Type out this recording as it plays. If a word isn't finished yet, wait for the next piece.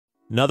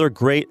Another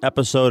great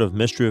episode of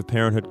Mystery of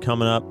Parenthood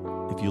coming up.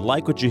 If you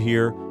like what you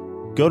hear,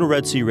 go to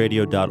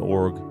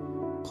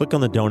redsearadio.org, click on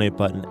the donate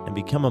button, and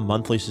become a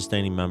monthly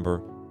sustaining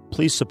member.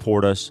 Please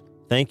support us.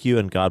 Thank you,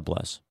 and God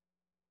bless.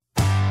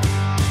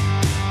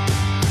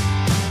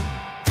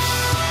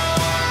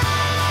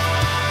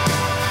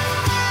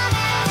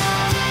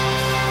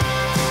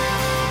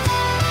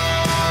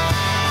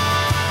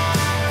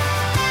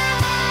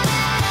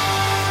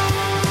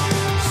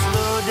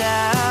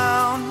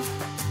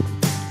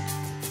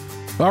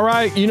 All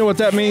right, you know what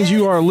that means.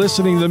 You are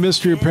listening to the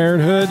Mystery of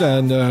Parenthood,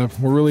 and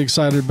we're really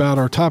excited about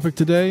our topic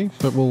today,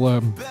 but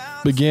we'll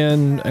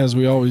begin, as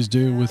we always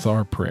do, with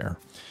our prayer.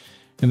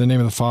 In the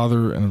name of the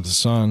Father, and of the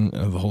Son,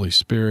 and of the Holy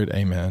Spirit,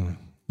 amen.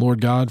 Lord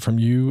God, from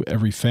you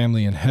every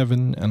family in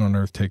heaven and on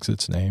earth takes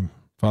its name.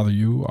 Father,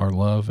 you are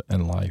love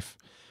and life.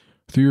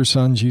 Through your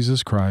Son,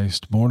 Jesus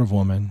Christ, born of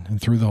woman,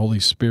 and through the Holy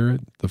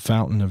Spirit, the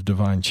fountain of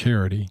divine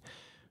charity,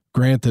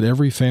 grant that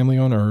every family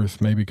on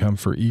earth may become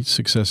for each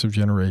successive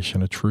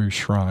generation a true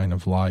shrine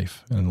of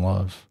life and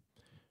love.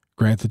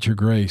 Grant that your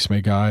grace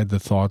may guide the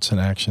thoughts and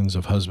actions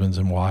of husbands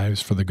and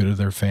wives for the good of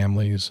their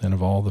families and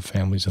of all the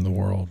families in the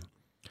world.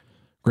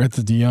 Grant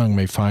that the young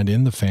may find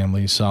in the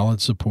family solid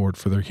support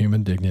for their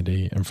human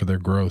dignity and for their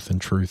growth in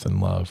truth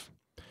and love.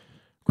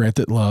 Grant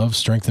that love,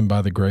 strengthened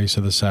by the grace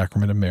of the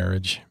sacrament of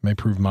marriage, may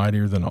prove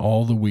mightier than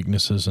all the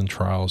weaknesses and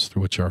trials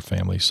through which our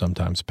families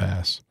sometimes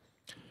pass.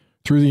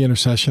 Through the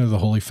intercession of the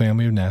Holy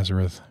Family of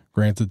Nazareth,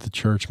 grant that the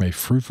Church may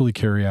fruitfully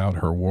carry out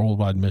her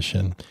worldwide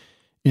mission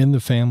in the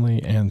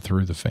family and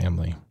through the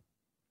family.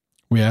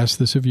 We ask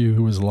this of you,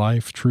 who is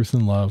life, truth,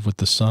 and love, with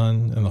the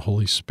Son and the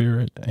Holy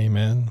Spirit.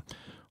 Amen.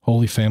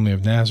 Holy Family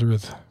of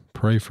Nazareth,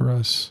 pray for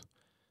us.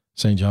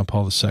 St. John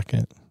Paul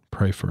II,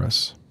 pray for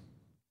us.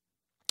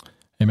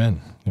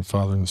 Amen. In the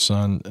Father, and the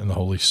Son, and the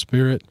Holy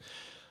Spirit.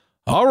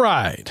 All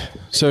right.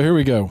 So here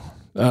we go.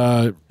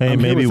 Hey,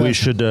 maybe we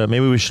should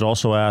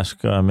also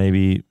ask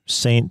maybe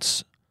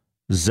Saints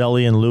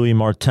Zélie and Louis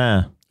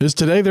Martin. Is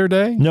today their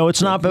day? No,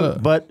 it's not,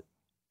 but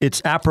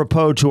it's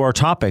apropos to our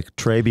topic,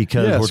 Trey,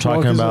 because we're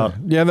talking about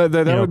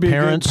that would be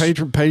parents. A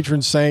good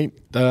patron saint.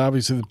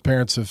 Obviously, the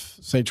parents of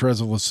Saint Therese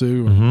of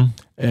Lisieux,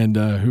 and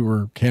who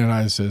were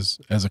canonized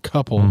as a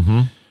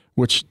couple,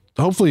 which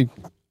hopefully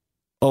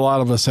a lot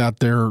of us out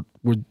there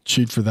would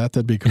shoot for that.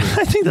 That'd be cool.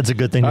 I think that's a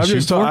good thing to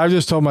shoot for. I've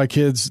just told my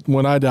kids,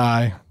 when I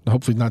die,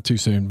 hopefully not too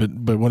soon,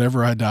 but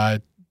whenever I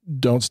die,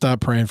 don't stop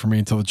praying for me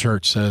until the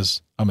Church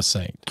says I'm a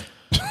saint.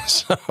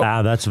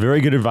 That's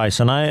very good advice.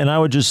 And I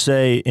would just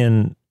say,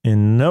 in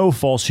no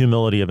false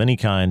humility of any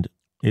kind,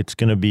 it's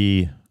going to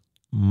be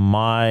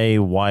my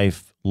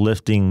wife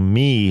lifting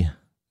me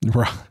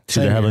to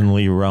the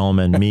heavenly realm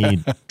and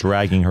me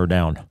dragging her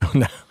down.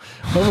 No.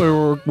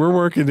 Hopefully we're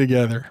working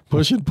together,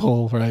 push and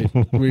pull, right?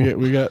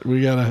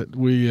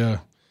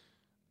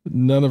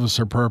 None of us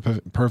are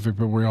perfect,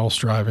 but we're all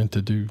striving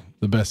to do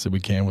the best that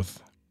we can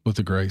with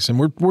the grace. And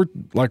we're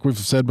like we've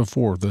said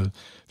before,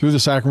 through the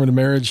sacrament of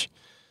marriage,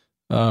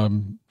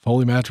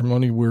 holy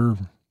matrimony,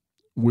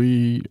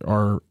 we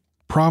are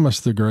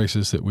promised the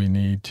graces that we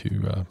need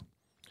to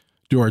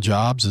do our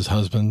jobs as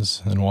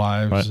husbands and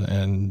wives, right,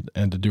 and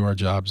to do our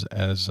jobs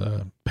as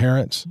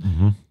parents,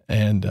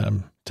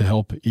 and to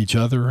help each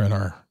other and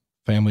our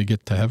family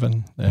get to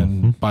heaven,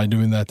 and by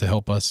doing that, to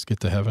help us get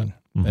to heaven.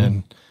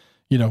 And,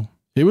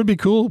 it would be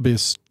cool to be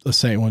a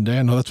saint one day.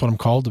 I know that's what I'm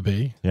called to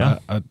be. Yeah.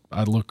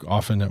 I look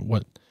often at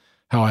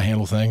how I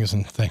handle things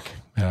and think,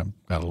 man,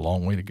 I've got a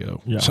long way to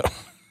go. Yeah. So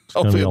it's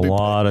going to be a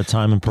lot of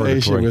time in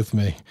purgatory with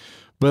me.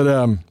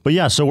 But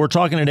yeah, so we're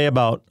talking today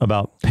about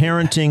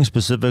parenting,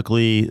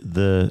 specifically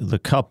the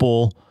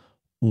couple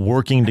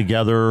working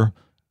together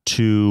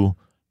to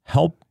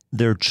help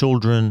their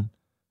children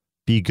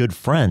be good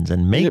friends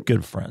and make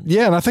good friends.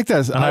 Yeah, and I think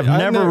that's... And I've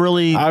never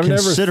really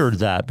considered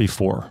that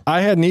before.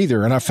 I hadn't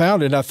either, and I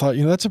found it, I thought,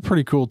 that's a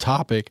pretty cool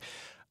topic.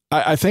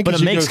 I think... But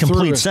it makes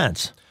complete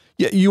sense.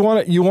 Yeah, you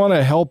want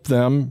to help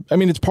them. I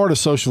mean, it's part of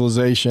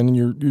socialization, and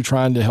you're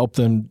trying to help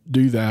them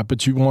do that,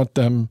 but you want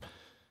them...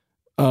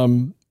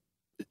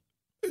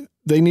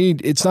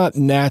 it's not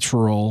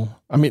natural.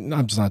 I mean,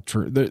 it's not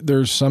true.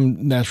 There's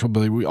some natural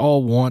ability. We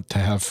all want to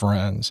have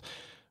friends,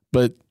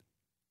 but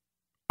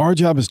our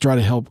job is to try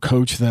to help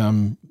coach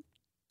them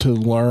to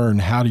learn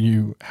how do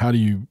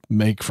you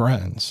make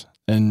friends,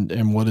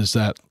 and what does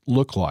that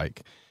look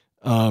like.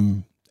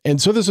 And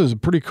so this is a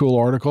pretty cool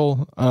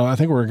article. I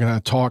think we're going to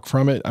talk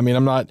from it. I mean,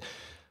 I'm not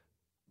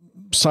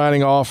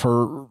signing off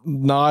or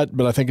not,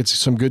 but I think it's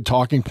some good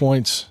talking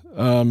points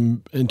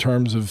in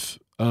terms of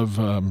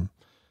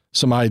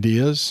some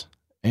ideas.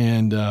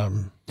 And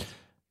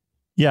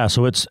yeah,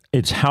 so it's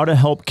how to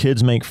help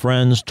kids make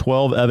friends,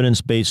 12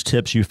 evidence-based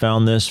tips. You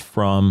found this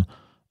from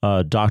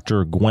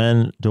Dr.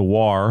 Gwen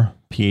Dewar,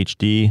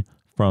 PhD,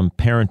 from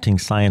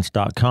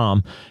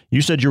ParentingScience.com.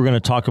 You said you were going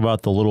to talk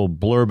about the little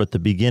blurb at the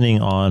beginning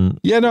on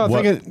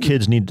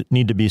kids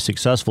need to be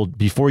successful.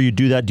 Before you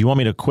do that, do you want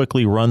me to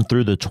quickly run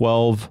through the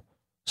 12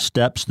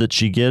 steps that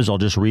she gives. I'll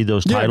just read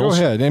those titles.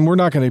 Yeah, go ahead. And we're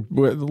not going to,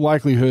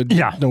 likelihood,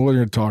 Yeah. no, we're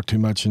going to talk too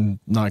much and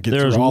not get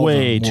There's through all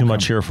way of them. too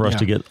much here for us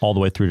to get all the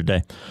way through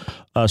today.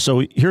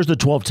 So here's the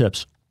 12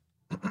 tips.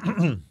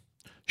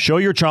 Show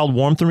your child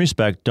warmth and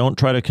respect. Don't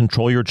try to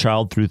control your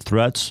child through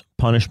threats,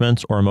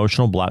 punishments, or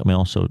emotional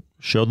blackmail. So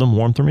show them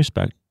warmth and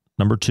respect.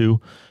 Number 2,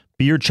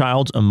 be your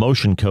child's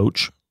emotion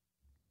coach.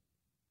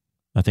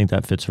 I think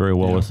that fits very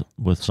well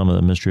with some of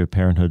the Mystery of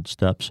Parenthood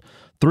steps.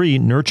 3,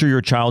 nurture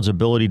your child's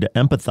ability to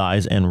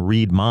empathize and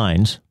read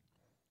minds,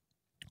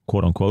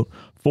 quote unquote.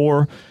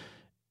 4,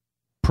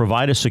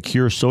 provide a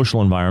secure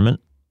social environment.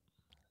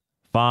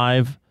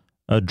 5,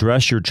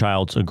 address your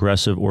child's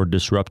aggressive or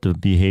disruptive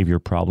behavior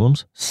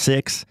problems.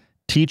 6,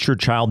 teach your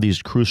child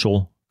these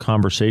crucial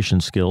conversation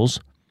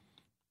skills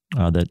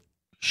that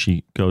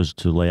she goes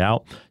to lay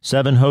out.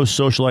 7, host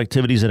social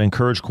activities that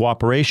encourage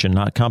cooperation,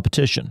 not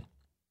competition.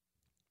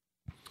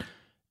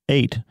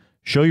 8,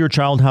 show your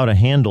child how to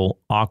handle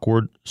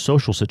awkward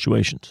social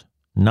situations.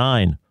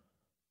 9,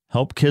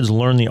 help kids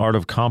learn the art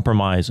of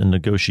compromise and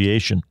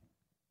negotiation.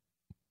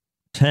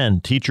 10,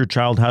 teach your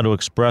child how to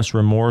express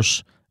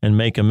remorse and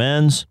make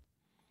amends.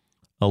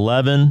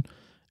 11,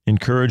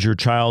 encourage your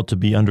child to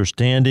be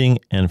understanding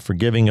and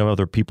forgiving of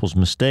other people's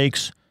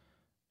mistakes.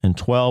 And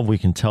 12, we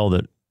can tell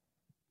that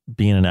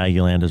being in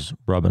Aggieland is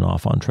rubbing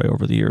off on Trey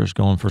over the years,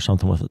 going for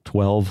something with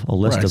a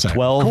list of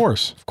 12.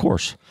 Of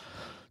course.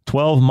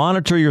 12,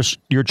 monitor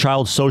your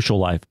child's social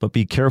life, but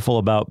be careful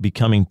about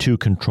becoming too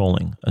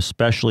controlling,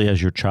 especially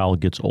as your child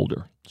gets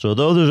older. So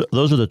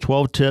those are the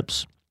 12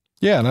 tips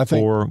and I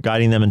think for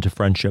guiding them into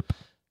friendship.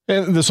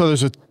 And so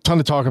there's a ton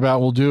to talk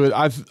about. We'll do it.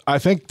 I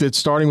think that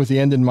starting with the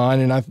end in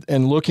mind,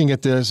 and looking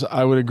at this,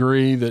 I would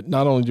agree that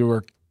not only do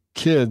our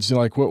kids,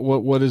 like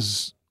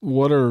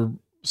what are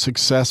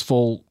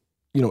successful,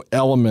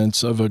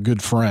 elements of a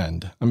good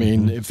friend. I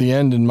mean, if the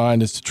end in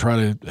mind is to try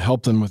to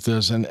help them with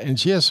this, and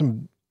she has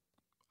some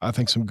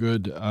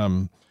good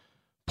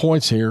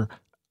points here.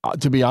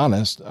 To be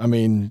honest, I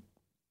mean,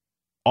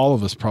 all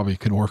of us probably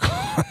could work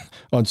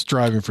on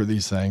striving for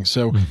these things.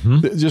 So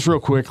just real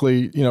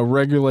quickly,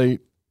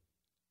 regulate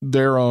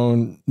their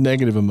own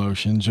negative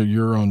emotions or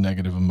your own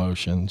negative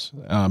emotions.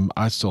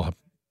 I still have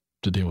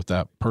to deal with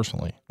that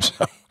personally.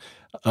 So,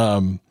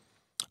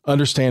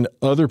 understand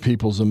other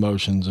people's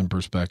emotions and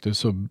perspectives.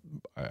 So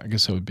I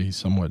guess it would be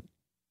somewhat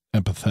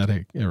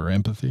empathetic or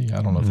empathy.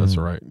 I don't know if that's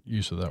the right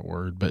use of that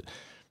word, but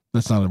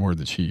that's not a word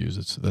that she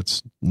uses.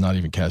 That's not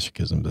even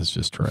catechism. That's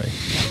just Trey.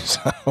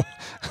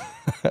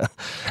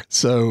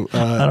 So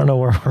I don't know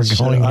where we're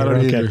going. I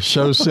don't either.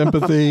 Show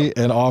sympathy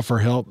and offer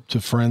help to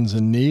friends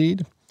in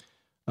need.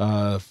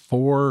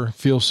 4,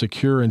 feel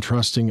secure and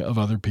trusting of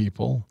other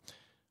people.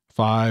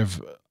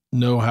 5,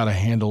 know how to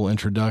handle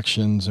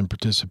introductions and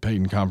participate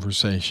in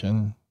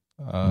conversation.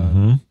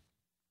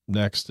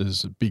 Next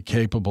is be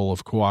capable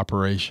of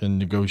cooperation,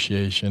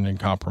 negotiation, and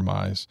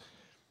compromise.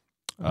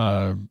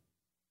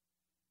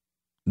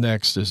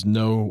 Next is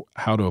know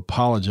how to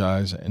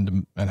apologize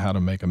and how to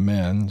make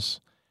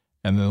amends.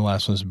 And then the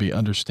last one is be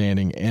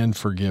understanding and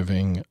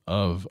forgiving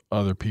of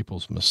other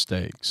people's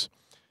mistakes.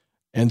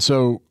 And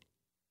so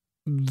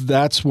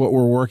that's what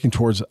we're working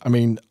towards. I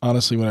mean,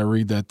 honestly, when I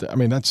read that, I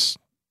mean, that's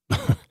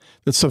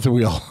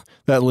something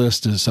that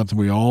list is something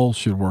we all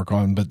should work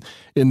on. But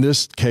in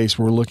this case,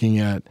 we're looking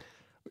at,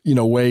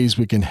 ways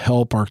we can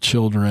help our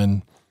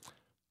children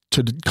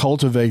to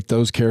cultivate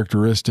those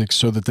characteristics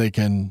so that they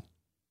can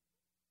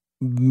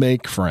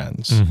make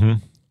friends.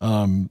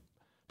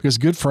 Because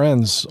good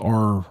friends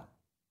are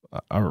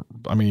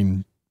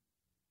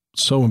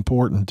so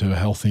important to a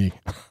healthy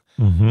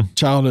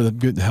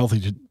childhood,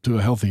 to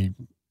a healthy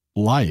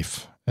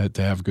life,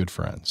 to have good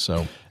friends.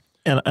 So,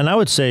 and I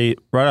would say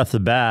right off the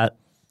bat,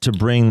 to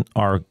bring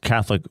our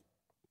Catholic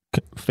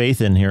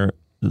faith in here,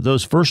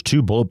 those first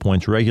 2 bullet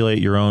points, regulate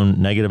your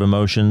own negative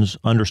emotions,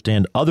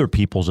 understand other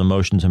people's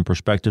emotions and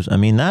perspectives. I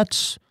mean,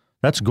 that's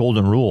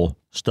golden rule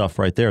stuff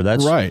right there.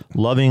 That's right.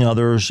 Loving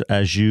others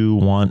as you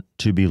want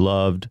to be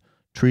loved,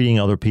 treating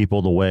other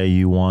people the way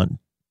you want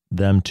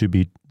them to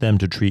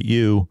treat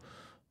you.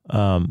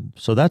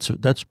 So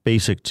that's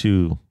basic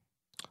to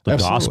the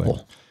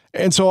gospel.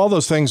 And so all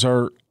those things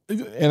are,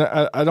 and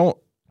I don't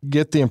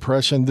get the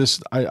impression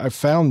I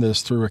found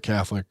this through a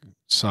Catholic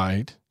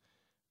site.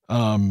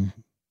 I'm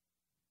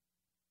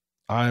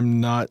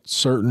not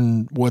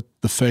certain what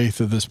the faith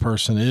of this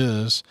person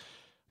is,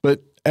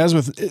 but as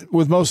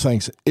with most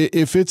things,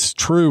 if it's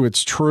true,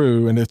 it's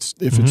true. And if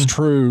it's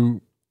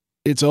true,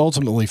 it's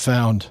ultimately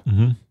found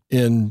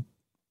in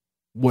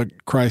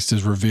what Christ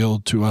has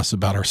revealed to us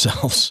about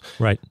ourselves.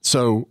 Right.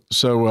 So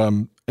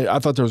I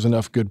thought there was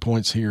enough good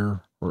points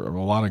here, or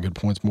a lot of good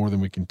points, more than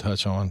we can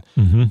touch on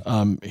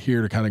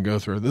here to kind of go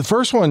through. The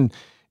first one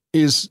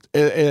is,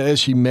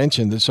 as she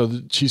mentioned,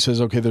 so she says,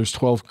 okay, there's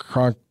 12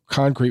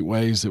 concrete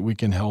ways that we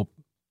can help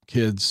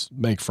kids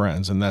make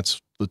friends. And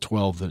that's the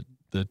 12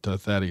 that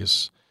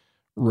Thaddeus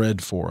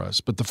read for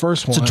us. But the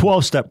first one, it's a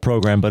 12-step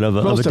program, but of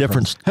a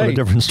different story.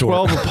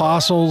 12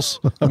 apostles.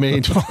 I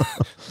mean,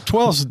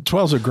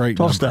 12's a great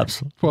 12 number.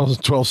 steps.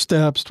 12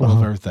 steps,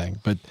 12 everything.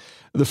 But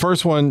the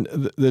first one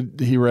that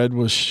he read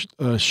was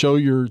show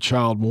your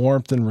child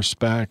warmth and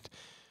respect.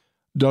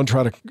 Don't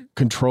try to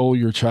control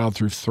your child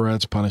through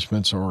threats,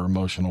 punishments, or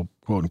emotional,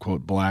 quote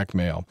unquote,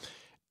 blackmail.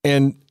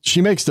 And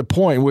she makes the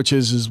point, which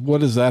is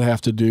what does that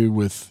have to do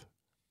with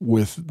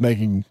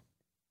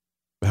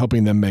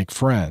helping them make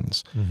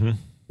friends? Mm-hmm.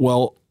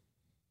 Well,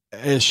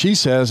 as she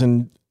says,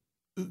 and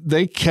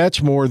they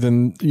catch more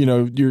than,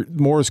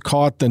 more is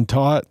caught than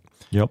taught.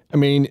 Yep. I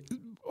mean,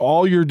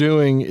 all you're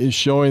doing is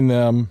showing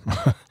them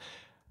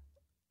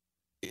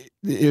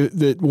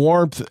that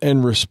warmth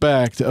and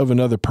respect of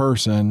another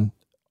person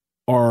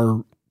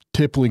are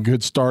typically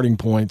good starting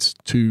points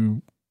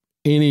to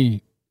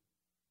any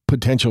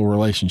potential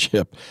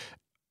relationship,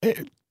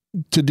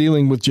 to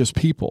dealing with just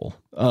people,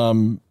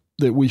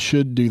 that we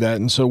should do that.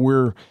 And so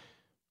we're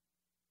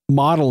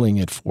modeling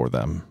it for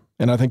them.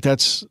 And I think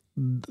that's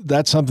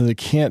something that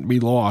can't be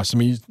lost. I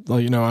mean,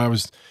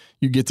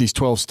 you get these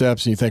 12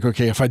 steps and you think,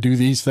 okay, if I do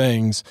these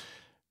things,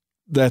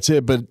 that's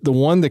it. But the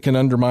one that can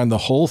undermine the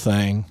whole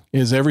thing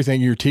is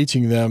everything you're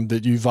teaching them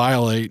that you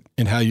violate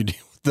in how you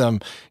deal with them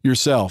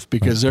yourself,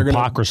 because they're going to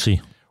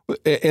hypocrisy,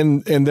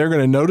 and they're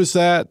going to notice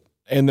that.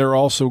 And they're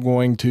also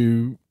going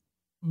to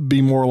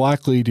be more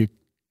likely to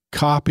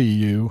copy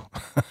you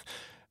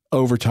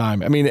over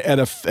time. I mean, at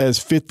a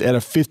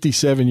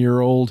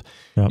 57-year-old,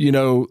 yep.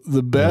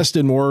 The best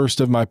and worst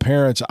of my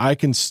parents, I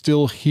can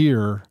still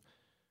hear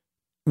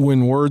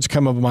when words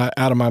come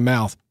out of my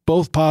mouth,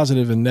 both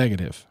positive and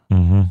negative,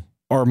 mm-hmm.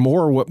 are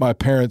more what my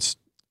parents,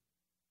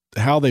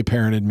 how they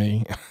parented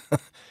me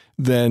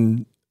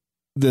than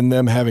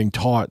them having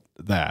taught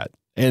that.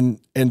 And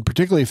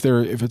particularly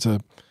if it's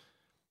a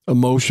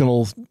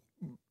emotional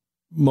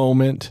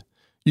moment,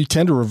 you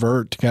tend to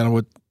revert to kind of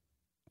what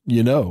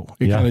it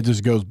kind of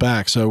just goes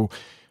back. So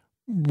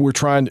we're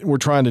trying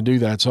to do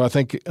that. So I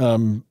think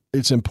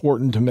it's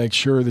important to make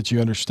sure that you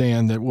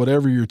understand that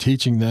whatever you're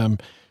teaching them,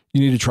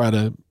 you need to try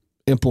to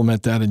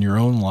implement that in your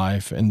own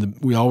life. And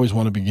we always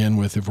want to begin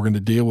with, if we're going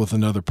to deal with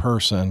another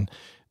person,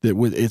 that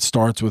it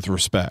starts with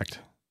respect,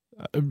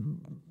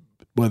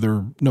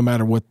 no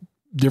matter what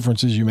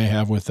differences you may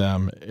have with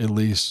them, at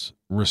least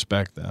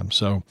respect them.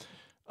 So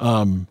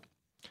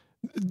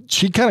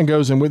she kind of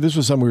goes in with, this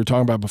was something we were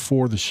talking about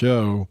before the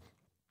show.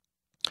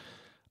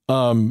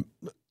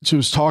 She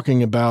was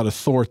talking about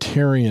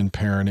authoritarian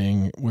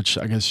parenting, which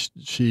I guess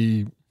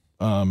she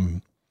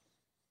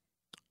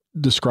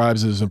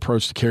describes as an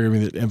approach to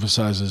caregiving that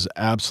emphasizes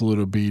absolute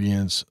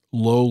obedience,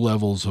 low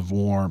levels of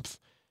warmth,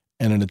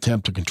 and an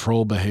attempt to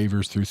control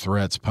behaviors through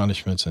threats,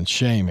 punishments, and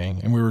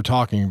shaming. And we were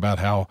talking about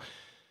how,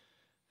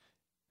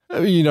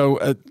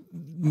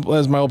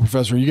 as my old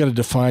professor, you got to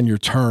define your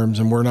terms,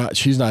 and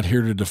she's not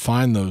here to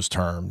define those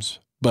terms,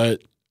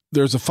 but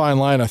there's a fine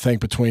line, I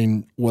think,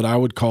 between what I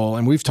would call,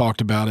 and we've talked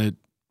about it,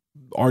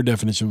 our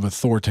definition of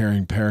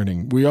authoritarian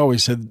parenting. We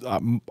always said,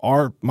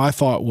 my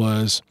thought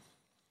was,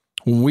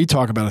 when we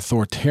talk about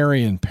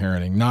authoritarian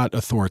parenting, not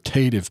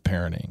authoritative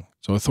parenting.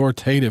 So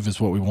authoritative is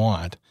what we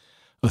want.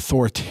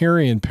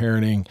 Authoritarian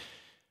parenting,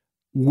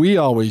 we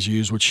always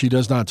use, which she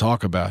does not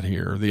talk about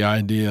here, the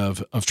idea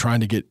of trying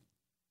to get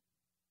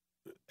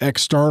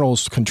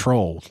externals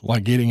controlled,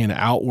 like getting an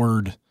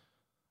outward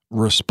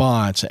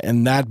response,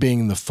 and that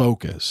being the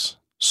focus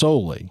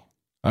solely.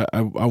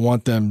 I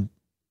want them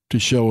to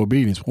show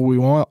obedience. Well, we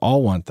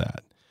all want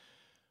that.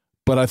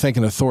 But I think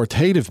an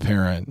authoritative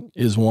parent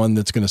is one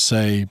that's going to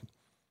say,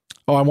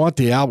 oh, I want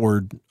the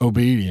outward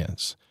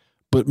obedience.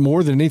 But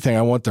more than anything,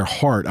 I want their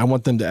heart. I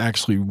want them to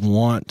actually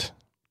want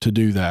to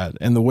do that.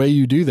 And the way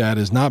you do that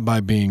is not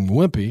by being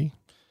wimpy,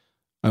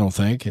 I don't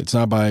think. It's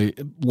not by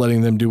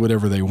letting them do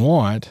whatever they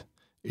want.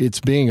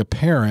 It's being a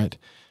parent.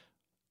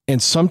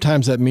 And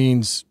sometimes that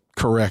means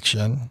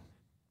correction,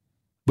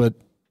 but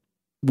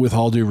with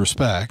all due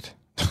respect.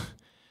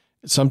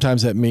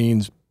 Sometimes that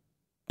means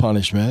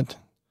punishment.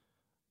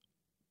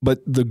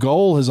 But the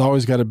goal has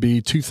always got to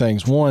be two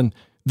things. One,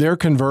 their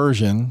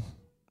conversion,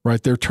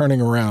 right? They're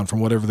turning around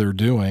from whatever they're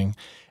doing,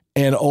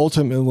 and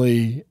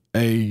ultimately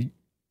a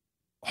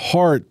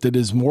heart that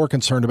is more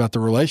concerned about the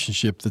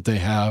relationship that they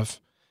have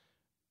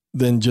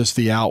than just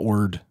the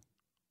outward.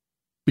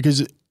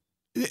 Because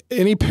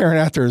any parent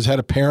out there has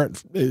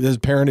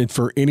parented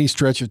for any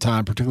stretch of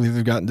time, particularly if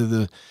they've gotten to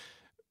the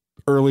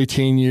early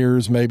teen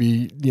years,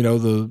 maybe,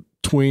 the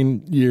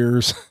tween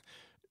years,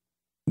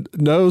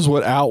 knows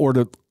what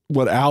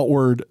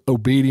outward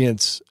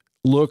obedience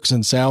looks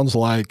and sounds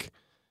like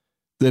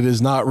that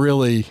is not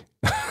really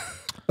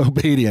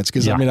obedience.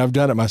 Because I mean, I've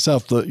done it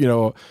myself.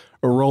 A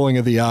rolling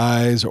of the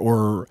eyes,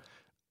 or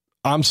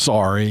I'm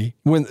sorry,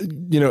 when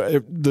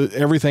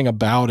everything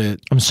about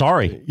it. I'm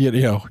sorry.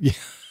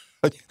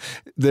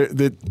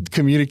 That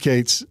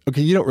communicates,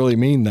 okay, you don't really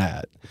mean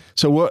that.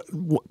 So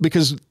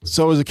because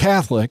as a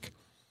Catholic,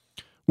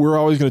 we're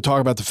always going to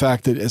talk about the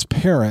fact that as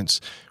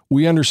parents,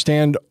 we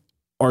understand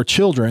our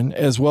children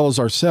as well as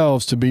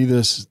ourselves to be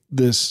this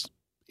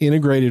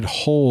integrated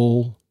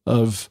whole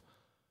of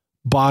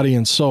body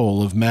and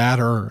soul, of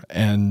matter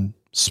and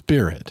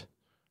spirit,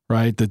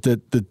 right?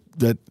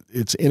 That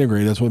it's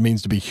integrated. That's what it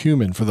means to be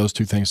human, for those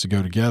two things to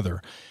go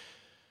together.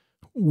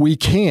 We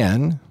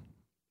can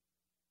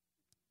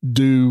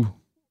do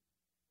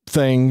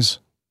things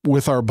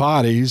with our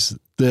bodies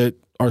that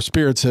our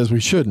spirit says we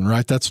shouldn't,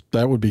 right?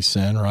 That would be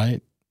sin,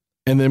 right?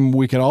 And then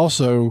we can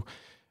also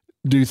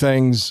do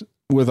things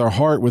with our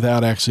heart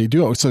without actually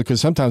doing it. So,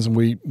 because sometimes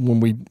we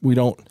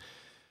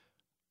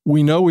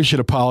know we should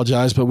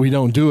apologize, but we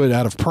don't do it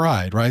out of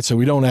pride, right? So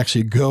we don't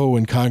actually go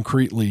and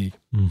concretely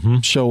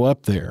show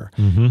up there.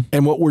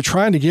 And what we're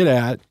trying to get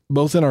at,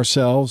 both in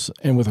ourselves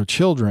and with our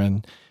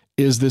children,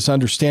 is this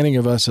understanding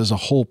of us as a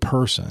whole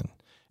person.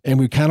 And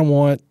we kind of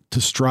want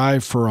to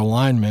strive for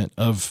alignment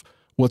of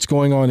what's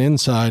going on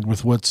inside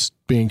with what's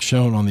being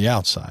shown on the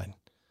outside.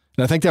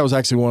 And I think that was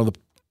actually one of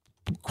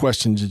the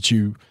questions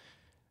that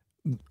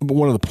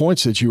one of the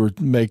points that you were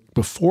make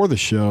before the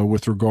show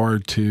with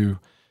regard to,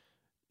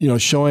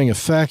 showing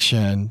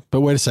affection.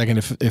 But wait a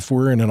second, if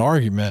we're in an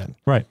argument,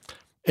 right?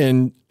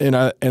 And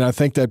I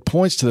think that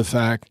points to the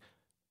fact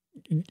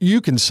you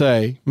can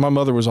say, my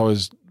mother was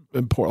always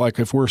important. Like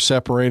if we're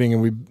separating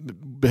and we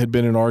had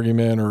been in an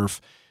argument, or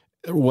if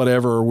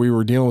whatever, or we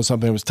were dealing with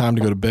something, it was time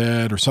to go to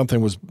bed, or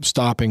something was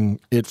stopping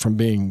it from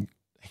being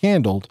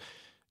handled,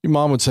 your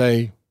mom would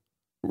say,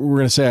 we're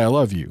going to say, I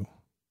love you,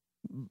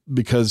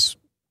 because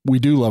we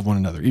do love one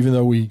another, even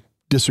though we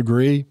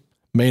disagree,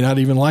 may not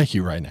even like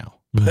you right now,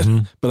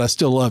 but I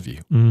still love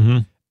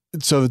you.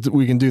 So that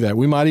we can do that.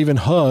 We might even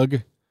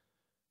hug,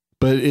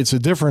 but it's a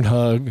different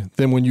hug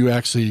than when you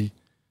actually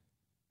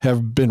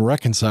have been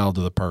reconciled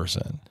to the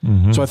person.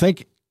 So I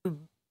think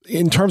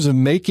in terms of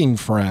making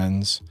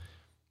friends,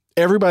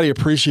 everybody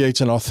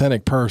appreciates an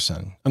authentic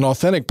person. An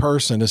authentic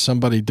person is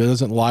somebody who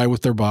doesn't lie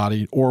with their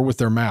body or with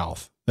their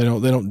mouth. They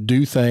don't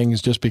do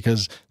things just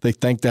because they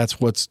think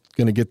that's what's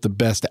going to get the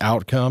best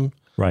outcome.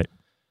 Right.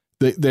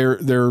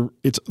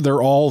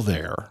 They're all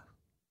there.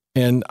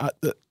 And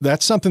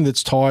that's something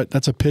that's taught.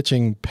 That's a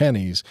pitching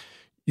pennies.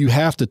 You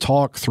have to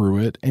talk through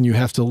it and you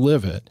have to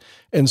live it.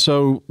 And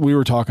so we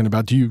were talking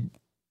about, do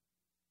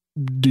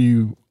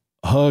you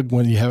hug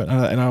when you haven't?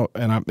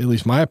 And at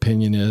least my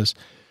opinion is,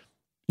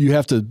 you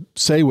have to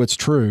say what's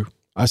true.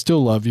 I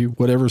still love you.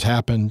 Whatever's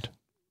happened,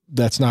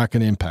 that's not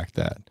going to impact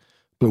that.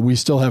 But we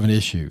still have an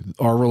issue.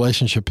 Our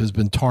relationship has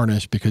been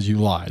tarnished because you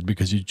lied,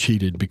 because you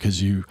cheated,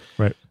 because you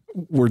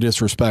were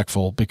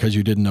disrespectful, because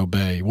you didn't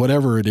obey,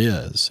 whatever it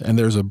is. And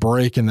there's a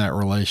break in that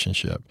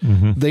relationship.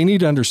 They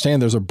need to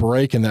understand there's a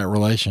break in that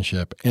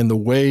relationship. And the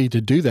way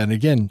to do that, and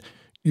again,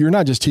 you're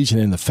not just teaching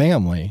in the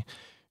family,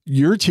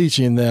 you're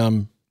teaching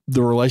them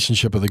the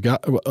relationship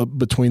of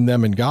between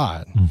them and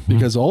God.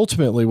 Because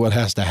ultimately what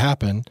has to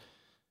happen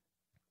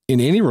in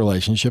any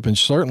relationship, and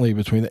certainly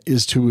between them,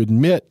 is to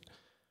admit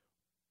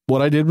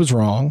what I did was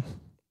wrong.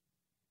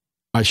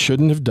 I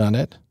shouldn't have done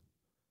it.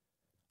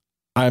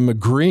 I'm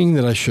agreeing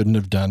that I shouldn't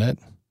have done it.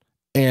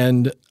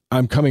 And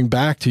I'm coming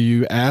back to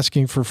you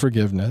asking for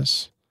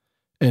forgiveness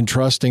and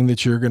trusting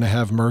that you're going to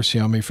have mercy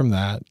on me from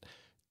that,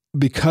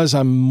 because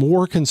I'm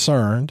more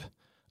concerned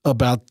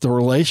about the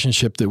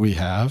relationship that we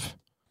have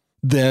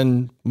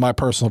than my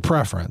personal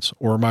preference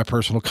or my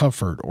personal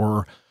comfort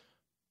or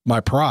my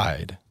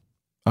pride.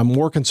 I'm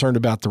more concerned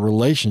about the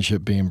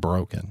relationship being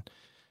broken.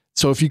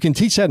 So if you can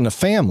teach that in a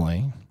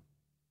family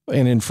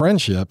and in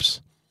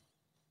friendships,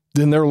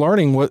 then they're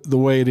learning the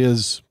way it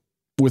is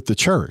with the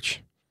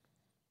church.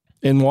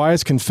 And why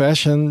is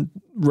confession,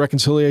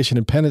 reconciliation,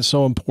 and penance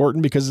so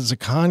important? Because it's a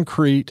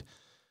concrete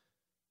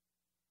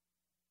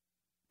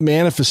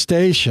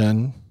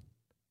manifestation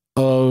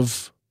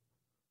of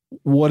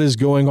what is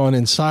going on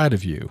inside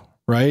of you,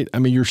 right? I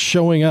mean, you're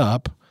showing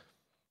up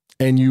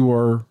and you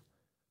are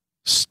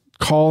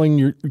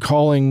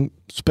calling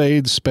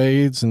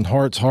spades and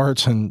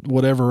hearts and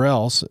whatever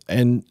else,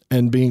 and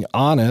being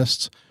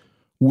honest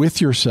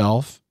with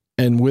yourself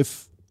and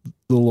with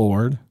the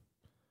Lord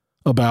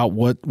about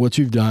what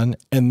you've done,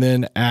 and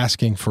then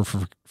asking for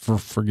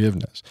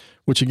forgiveness,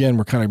 which again,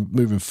 we're kind of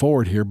moving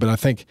forward here. But I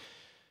think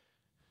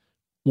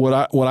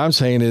what I'm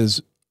saying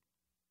is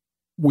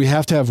we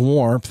have to have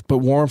warmth, but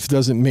warmth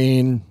doesn't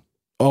mean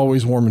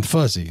always warm and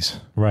fuzzies.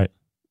 Right.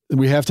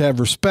 We have to have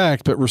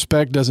respect, but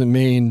respect doesn't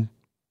mean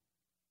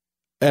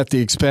at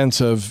the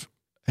expense of,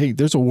 hey,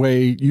 there's a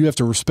way you have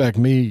to respect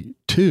me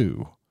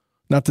too.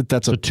 Not that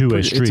that's a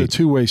two-way street. It's a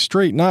two-way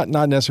street. Not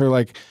necessarily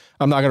like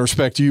I'm not going to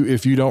respect you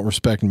if you don't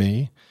respect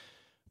me,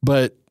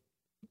 but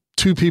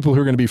two people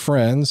who are going to be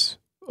friends,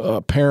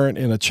 a parent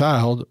and a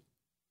child,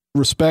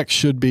 respect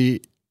should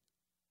be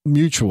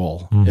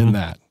mutual in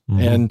that.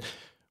 And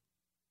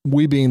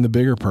we, being the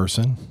bigger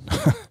person,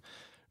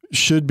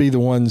 should be the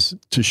ones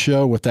to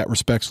show what that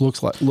respect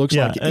looks like,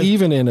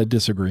 even in a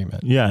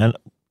disagreement. Yeah. And,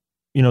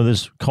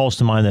 this calls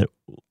to mind that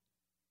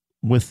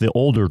with the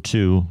older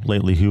two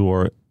lately who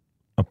are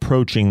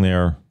approaching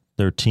their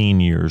teen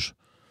years,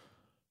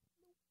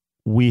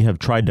 we have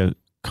tried to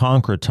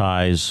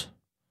concretize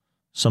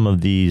some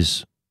of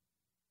these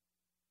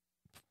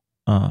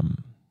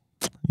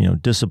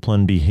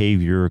discipline,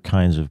 behavior,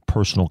 kinds of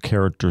personal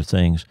character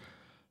things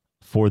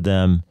for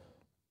them,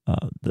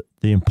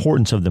 the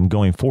importance of them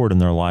going forward in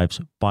their lives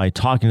by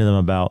talking to them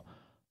about,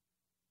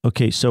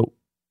 okay, so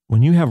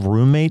when you have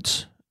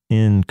roommates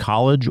in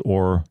college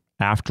or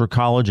after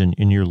college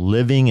and you're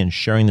living and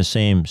sharing the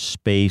same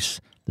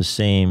space, the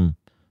same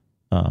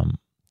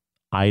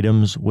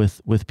items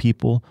with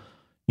people,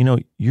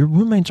 your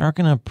roommates aren't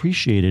going to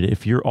appreciate it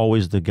if you're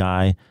always the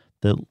guy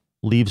that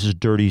leaves his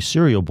dirty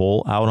cereal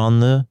bowl out on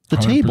the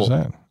table.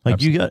 Like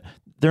Absolutely.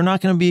 They're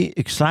not going to be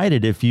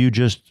excited if you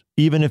just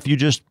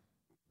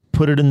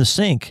put it in the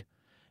sink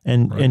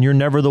and you're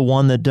never the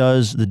one that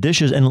does the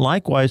dishes. And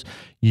likewise,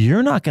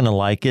 you're not going to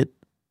like it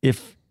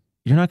if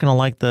you're not going to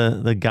like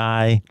the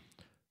guy,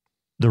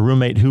 the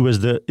roommate who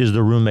is the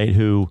roommate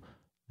who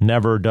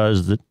never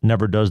does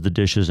the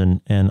dishes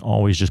and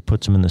always just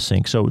puts them in the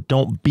sink. So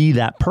don't be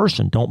that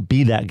person. Don't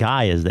be that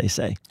guy, as they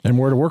say. And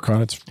we're to work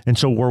on it. And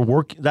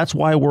so that's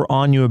why we're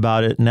on you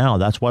about it now.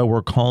 That's why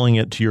we're calling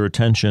it to your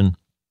attention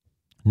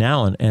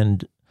now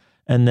and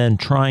then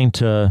trying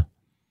to.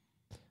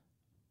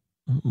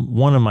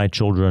 One of my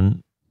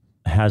children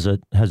has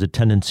a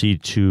tendency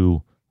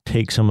to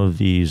take some of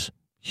these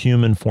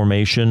human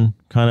formation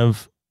kind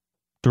of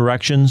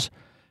directions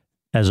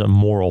as a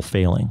moral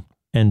failing,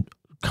 and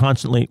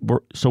constantly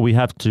we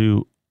have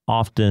to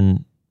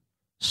often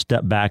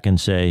step back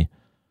and say,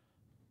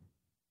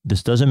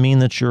 this doesn't mean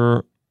that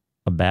you're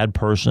a bad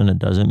person. It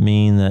doesn't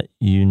mean that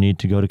you need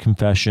to go to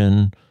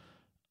confession.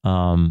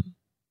 You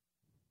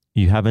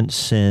haven't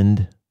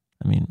sinned.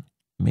 I mean,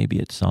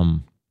 maybe at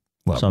some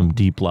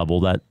deep level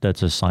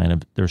that's a sign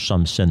of there's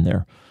some sin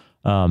there.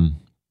 But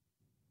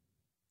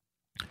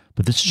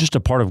this is just a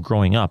part of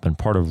growing up and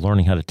part of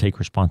learning how to take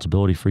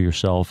responsibility for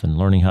yourself and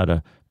learning how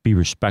to be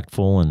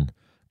respectful and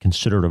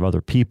considerate of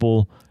other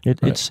people.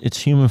 It's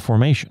human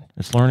formation.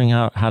 It's learning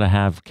how to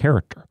have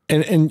character.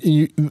 And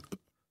you,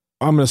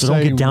 I'm going to say,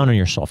 don't get down on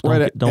yourself. Don't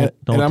take I'm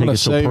going to it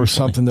so say personally.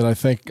 something that I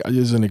think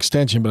is an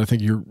extension, but I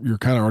think you're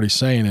kind of already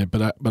saying it.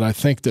 But I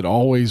think that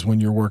always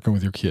when you're working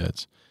with your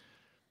kids,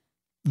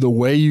 the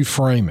way you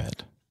frame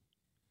it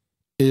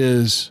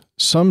is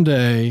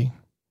someday,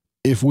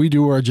 if we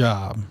do our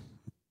job,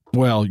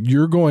 well,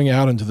 you're going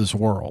out into this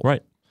world.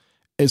 Right.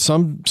 It's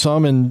some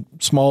in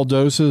small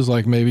doses,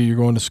 like maybe you're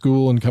going to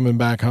school and coming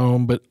back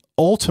home, but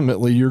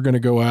ultimately you're going to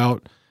go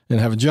out and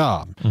have a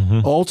job.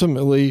 Mm-hmm.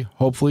 Ultimately,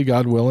 hopefully,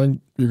 God willing,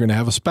 you're going to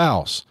have a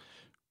spouse.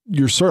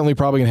 You're certainly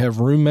probably going to have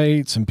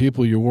roommates and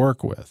people you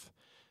work with.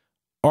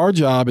 Our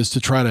job is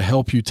to try to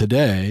help you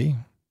today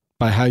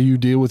by how you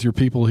deal with your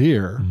people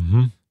here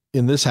Mm-hmm.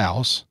 in this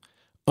house,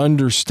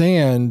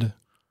 understand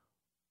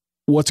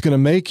what's going to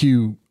make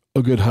you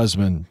a good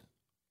husband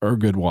or a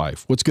good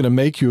wife, what's going to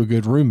make you a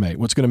good roommate,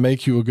 what's going to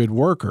make you a good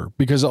worker,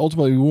 because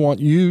ultimately we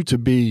want you to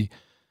be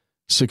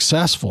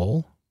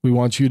successful. We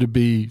want you to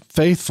be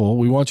faithful.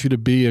 We want you to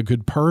be a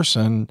good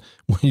person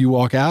when you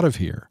walk out of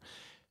here.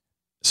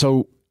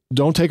 So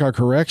don't take our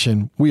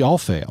correction. We all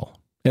fail.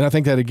 And I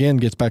think that, again,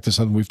 gets back to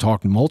something we've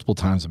talked multiple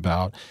times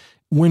about.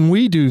 When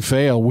we do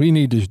fail, we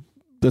need to,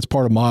 that's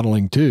part of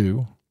modeling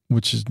too,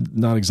 which is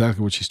not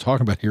exactly what she's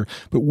talking about here,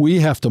 but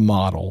we have to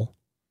model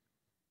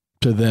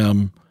to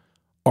them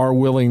our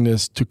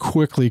willingness to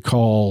quickly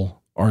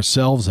call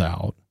ourselves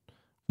out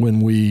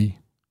when we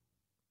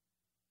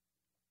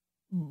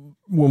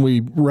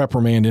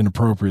reprimand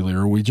inappropriately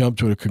or we jump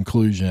to a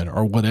conclusion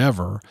or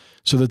whatever,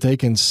 so that they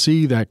can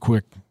see that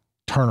quick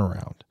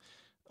turnaround.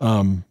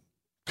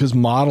 Because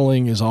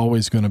modeling is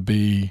always going to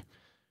be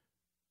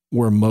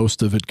where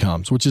most of it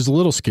comes, which is a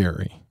little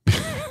scary.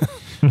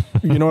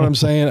 You know what I'm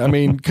saying? I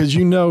mean, because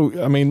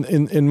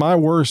in my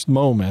worst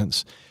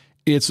moments,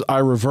 I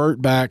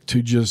revert back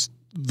to just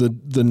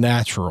the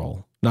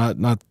natural,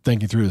 not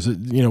thinking through this.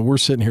 We're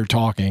sitting here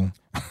talking.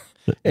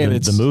 And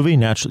it's the movie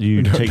natural.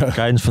 You take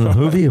guidance from the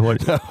movie. What?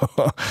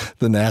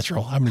 The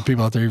Natural. How many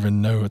people out there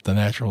even know what The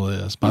Natural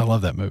is? But I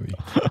love that movie.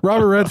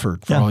 Robert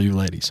Redford for all you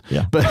ladies.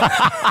 Yeah.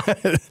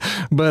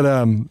 But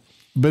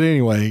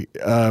anyway,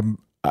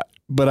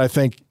 but I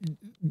think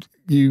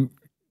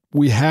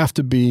we have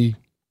to be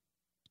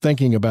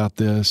thinking about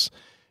this.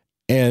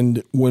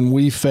 And when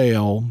we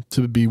fail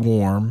to be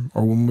warm,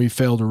 or when we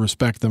fail to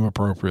respect them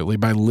appropriately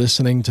by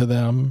listening to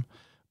them,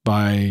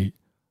 by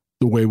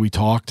the way we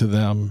talk to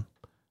them,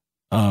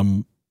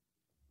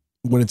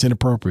 when it's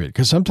inappropriate.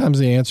 Because sometimes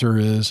the answer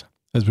is,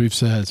 as we've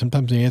said,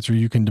 sometimes the answer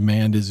you can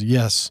demand is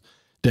yes,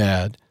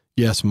 Dad,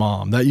 yes,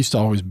 Mom. That used to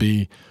always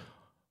be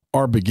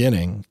our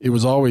beginning. It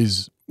was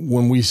always,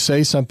 when we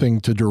say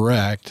something to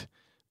direct,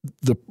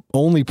 the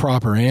only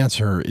proper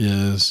answer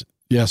is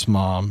yes,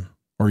 Mom,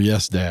 or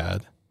yes,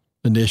 Dad,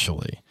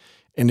 initially.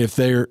 And if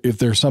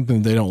there's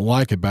something they don't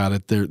like about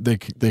it,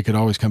 they could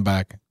always come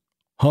back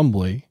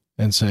humbly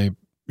and say,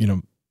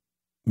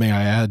 may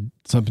I add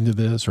something to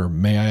this, or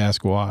may I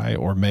ask why,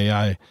 or may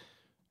I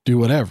do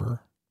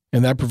whatever?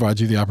 And that provides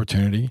you the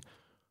opportunity,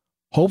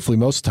 hopefully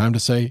most of the time, to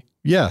say,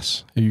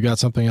 yes, if you got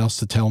something else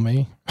to tell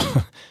me,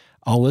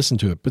 I'll listen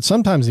to it. But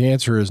sometimes the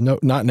answer is no,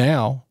 not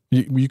now.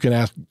 You can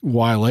ask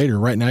why later.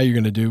 Right now, you're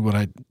going to do what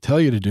I tell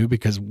you to do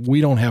because we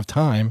don't have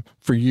time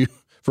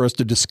for us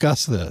to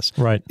discuss this.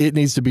 Right. It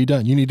needs to be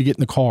done. You need to get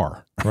in the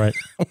car. Right.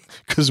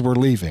 Because we're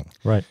leaving.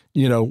 Right.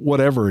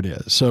 Whatever it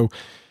is. So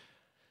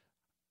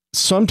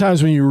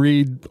sometimes when you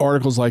read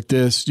articles like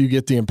this, you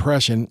get the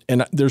impression,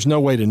 and there's no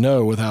way to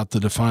know without the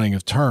defining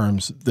of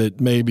terms,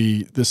 that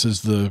maybe this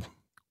is the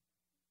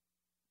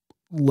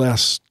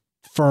less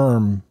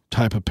firm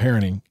type of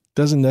parenting.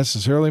 Doesn't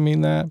necessarily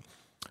mean that.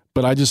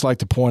 But I just like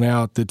to point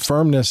out that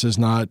firmness is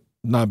not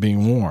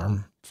being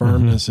warm.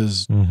 Firmness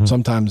is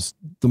sometimes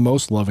the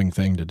most loving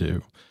thing to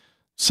do.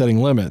 Setting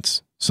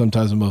limits,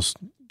 sometimes the most,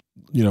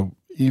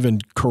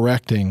 even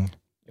correcting,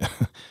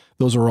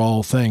 those are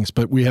all things.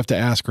 But we have to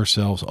ask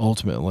ourselves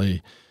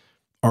ultimately,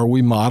 are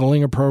we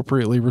modeling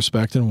appropriately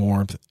respect and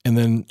warmth? And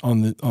then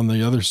on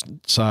the other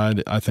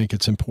side, I think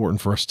it's important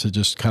for us to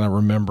just kind of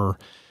remember,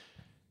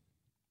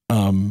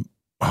 I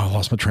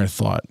lost my train of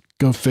thought.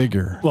 Go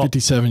figure. Well,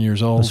 57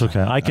 years old. That's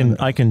okay.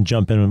 I can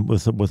jump in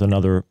with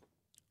another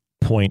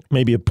point,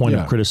 maybe a point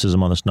of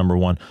criticism on this number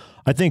one.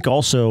 I think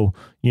also,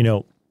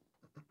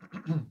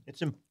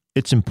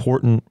 it's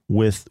important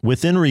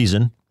within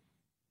reason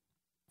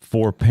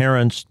for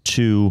parents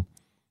to,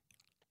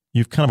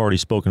 you've kind of already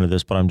spoken to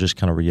this, but I'm just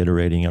kind of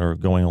reiterating it or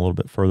going a little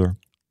bit further,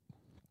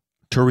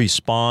 to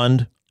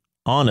respond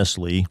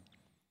honestly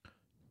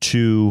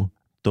to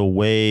the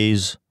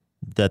ways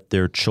that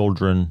their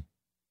children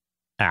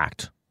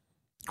act.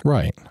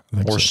 Right.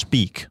 Or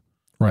speak.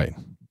 Right.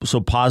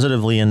 So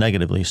positively and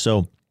negatively.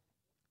 So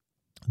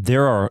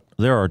there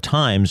are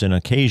times and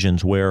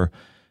occasions where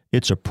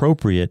it's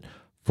appropriate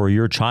for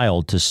your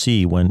child to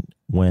see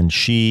when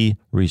she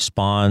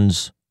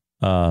responds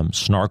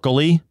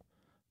snarkily,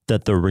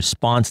 that the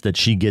response that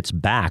she gets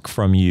back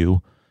from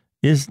you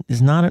is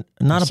not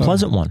a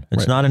pleasant one.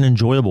 It's not an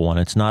enjoyable one.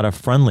 It's not a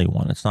friendly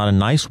one. It's not a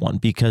nice one.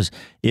 Because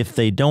if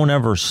they don't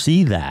ever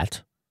see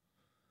that,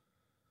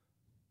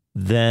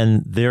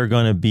 then they're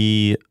going to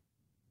be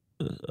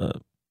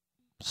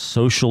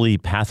socially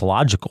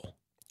pathological.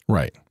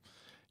 Right.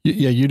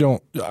 Yeah, you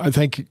don't. I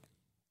think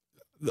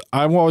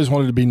I've always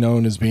wanted to be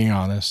known as being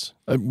honest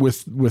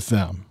with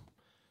them,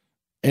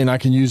 and I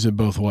can use it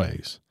both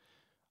ways.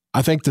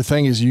 I think the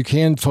thing is, you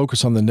can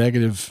focus on the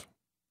negative,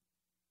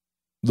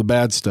 the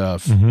bad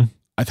stuff. Mm-hmm.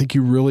 I think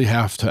you really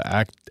have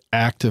to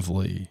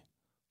actively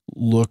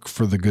look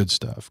for the good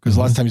stuff, because a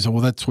lot of times you say,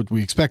 well, that's what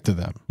we expect of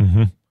them.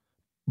 Mm-hmm.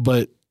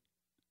 But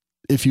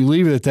if you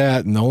leave it at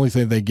that and the only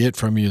thing they get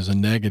from you is a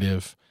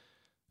negative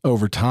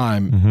over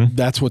time,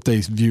 that's what they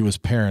view as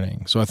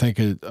parenting. So I think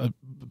a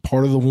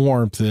part of the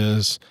warmth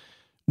is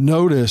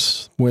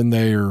notice when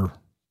they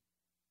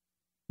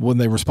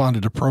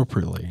responded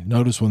appropriately.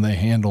 Notice when they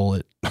handle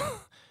it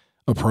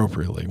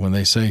appropriately, when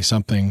they say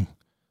something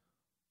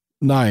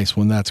nice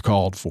when that's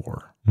called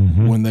for,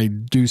 when they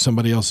do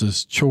somebody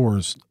else's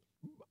chores.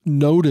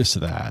 Notice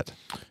that.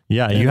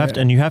 Yeah, you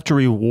have to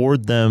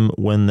reward them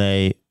when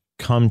they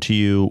come to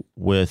you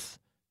with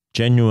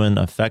genuine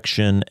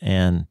affection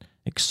and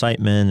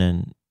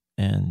excitement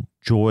and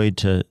joy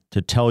to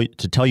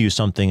tell you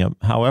something,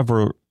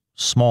 however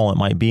small it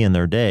might be in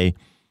their day.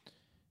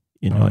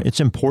 It's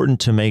important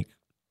to make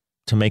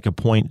a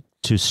point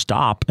to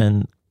stop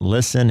and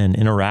listen and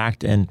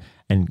interact and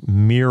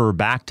mirror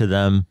back to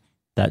them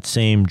that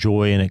same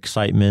joy and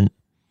excitement,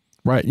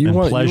 right? And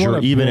pleasure,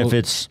 even if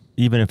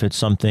it's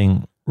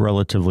something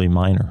relatively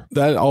minor.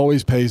 That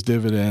always pays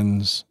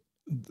dividends.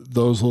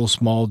 Those little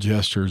small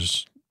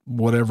gestures,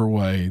 whatever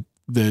way,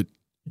 that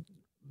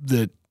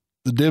the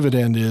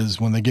dividend is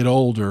when they get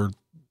older,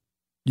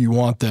 you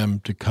want them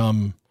to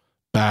come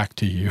back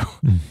to you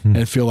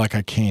and feel like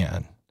I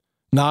can.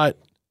 Not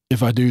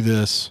if I do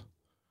this,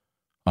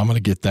 I'm going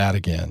to get that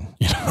again,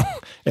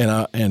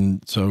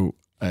 and so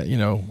I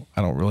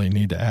don't really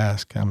need to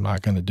ask. I'm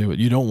not going to do it.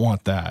 You don't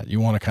want that. You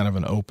want a kind of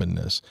an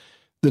openness.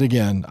 That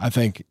again, I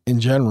think in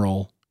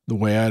general, the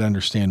way I'd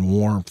understand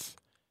warmth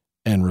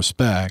and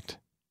respect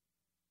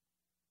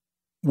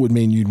would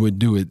mean you would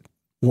do it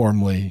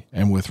warmly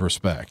and with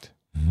respect.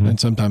 And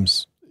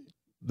sometimes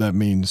that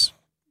means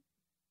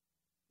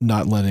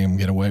not letting them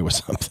get away with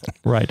something.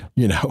 Right.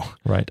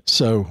 Right.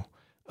 So,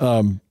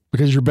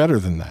 because you're better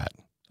than that.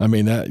 I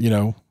mean, that,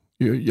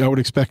 I would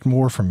expect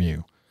more from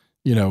you,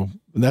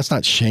 that's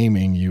not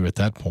shaming you at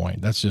that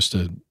point. That's just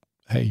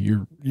hey,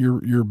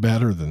 you're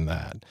better than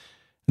that.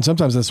 And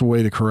sometimes that's a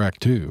way to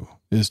correct too,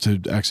 is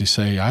to actually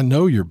say, I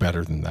know you're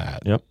better than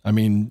that. Yep. I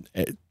mean,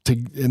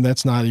 and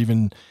that's not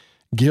even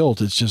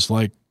guilt. It's just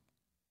like,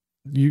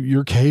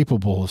 you're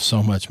capable of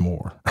so much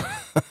more.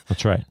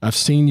 That's right. I've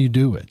seen you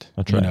do it.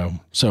 That's right.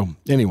 So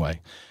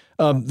anyway,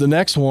 the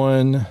next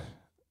one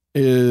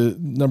is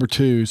number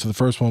 2. So the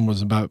first one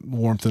was about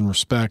warmth and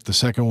respect. The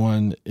second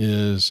one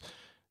is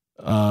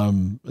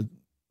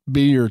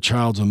be your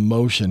child's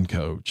emotion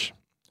coach.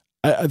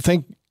 I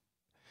think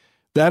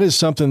that is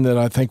something that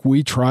I think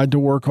we tried to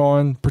work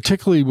on,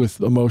 particularly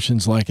with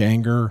emotions like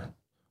anger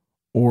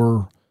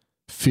or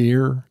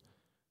fear.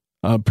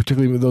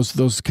 Particularly with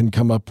those can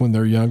come up when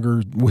they're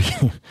younger.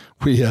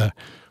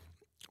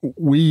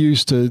 we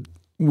used to,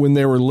 when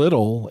they were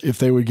little, if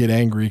they would get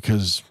angry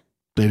because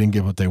they didn't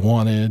get what they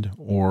wanted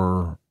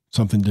or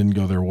something didn't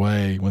go their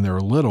way when they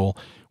were little,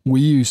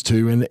 we used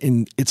to,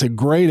 and it's a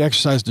great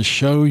exercise to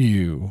show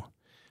you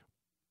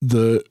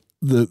the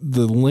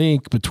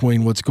link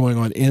between what's going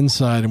on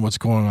inside and what's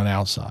going on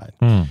outside.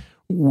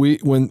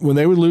 When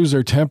they would lose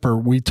their temper,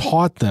 we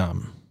taught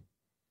them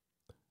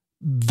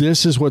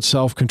this is what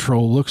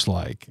self-control looks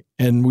like,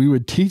 and we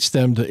would teach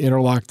them to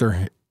interlock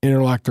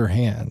their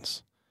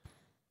hands.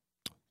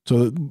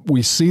 So that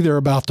we see they're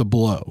about to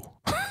blow,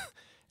 and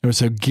we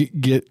say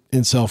get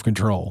in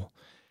self-control.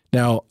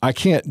 Now I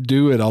can't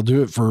do it. I'll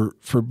do it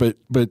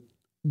but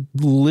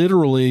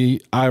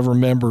literally, I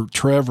remember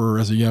Trevor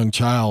as a young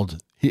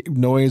child,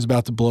 knowing he's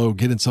about to blow,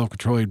 get in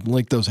self-control, he'd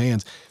link those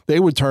hands. They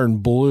would turn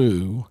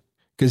blue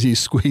because he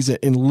squeezed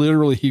it, and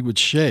literally he would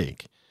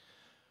shake.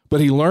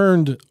 But he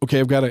learned, okay,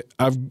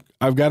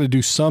 I've got to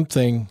do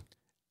something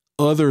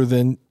other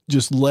than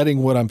just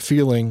letting what I'm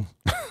feeling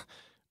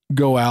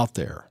go out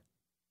there.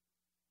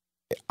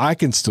 I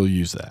can still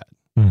use that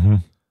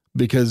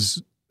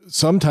because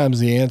sometimes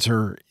the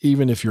answer,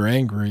 even if you're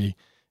angry,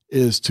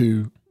 is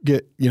to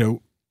get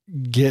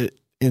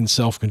in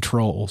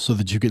self-control so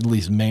that you can at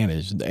least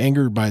manage. The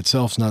anger by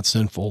itself is not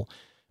sinful.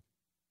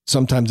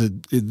 Sometimes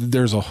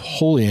there's a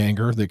holy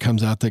anger that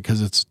comes out there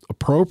because it's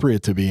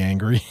appropriate to be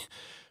angry,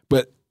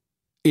 but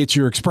it's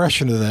your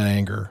expression of that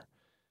anger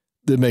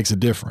that makes a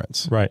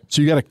difference. Right.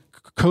 So you got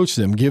to coach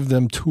them, give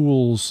them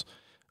tools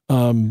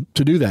to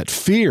do that.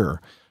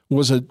 Fear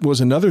was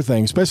another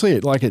thing, especially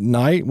like at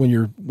night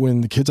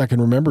when the kids, I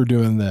can remember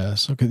doing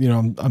this. Okay,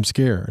 I'm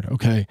scared.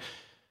 Okay,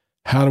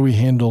 how do we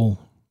handle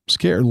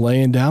scared?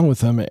 Laying down with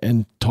them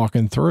and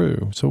talking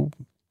through. So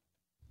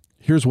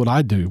here's what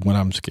I do when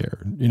I'm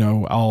scared.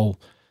 I'll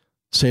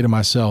say to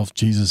myself,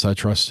 Jesus, I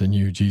trust in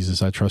you.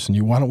 Jesus, I trust in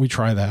you. Why don't we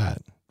try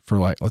that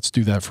let's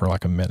do that for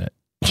like a minute.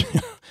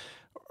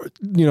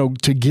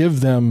 To give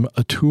them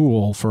a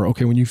tool for,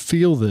 okay, when you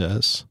feel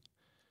this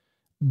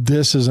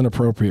is an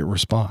appropriate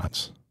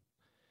response.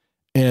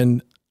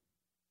 And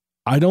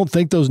I don't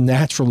think those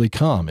naturally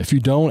come if you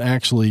don't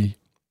actually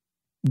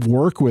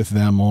work with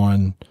them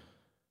on,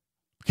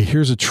 okay,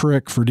 here's a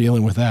trick for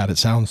dealing with that. It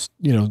sounds,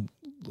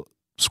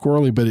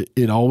 squirrely, but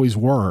it always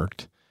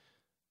worked.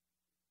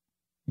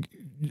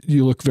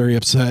 You look very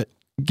upset,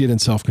 get in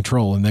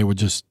self-control, and they would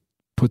just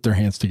put their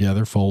hands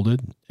together, folded,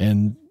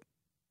 and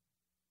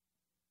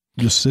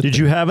just sit Did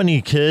there. you have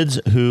any kids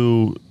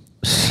who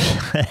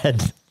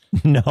said,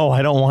 no,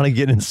 I don't want to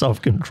get in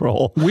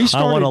self-control.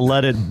 I want to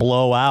let it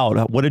blow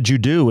out. What did you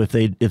do if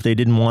they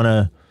didn't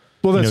want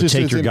to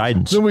take your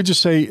guidance? Then we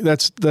just say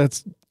that's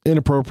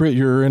inappropriate.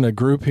 You're in a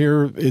group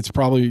here. It's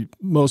probably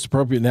most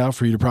appropriate now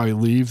for you to probably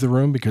leave the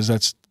room because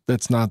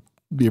that's not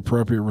the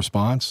appropriate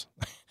response.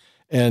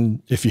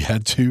 And if you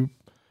had to,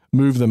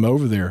 move them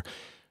over there.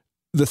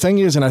 The thing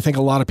is, and I think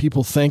a lot of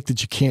people think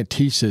that you can't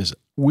teach this.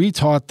 We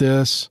taught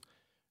this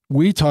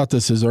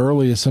as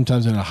early as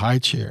sometimes in a high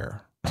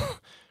chair.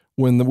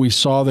 When we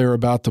saw they were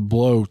about to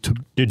blow, to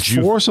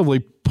forcibly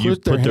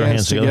put their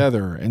hands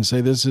together and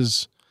say, this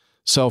is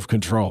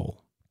self-control,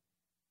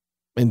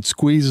 and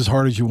squeeze as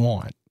hard as you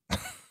want,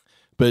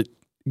 but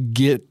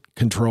get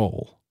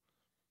control.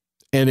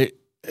 And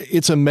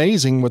it's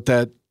amazing what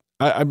that,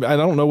 I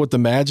don't know what the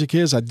magic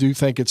is. I do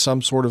think it's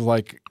some sort of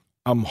like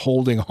I'm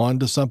holding on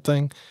to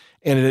something,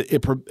 and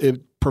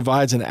it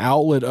provides an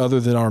outlet other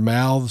than our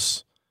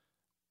mouths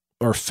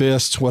or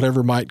fists,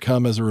 whatever might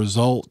come as a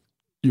result.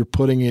 You're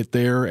putting it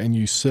there and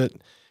you sit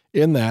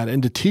in that,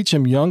 and to teach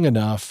them young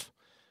enough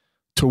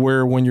to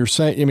where when you're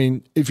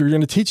saying, if you're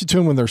going to teach it to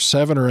them when they're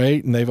 7 or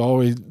 8 and they've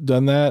always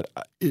done that,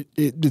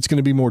 it's going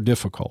to be more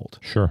difficult.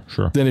 Sure.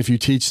 Than if you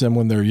teach them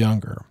when they're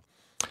younger.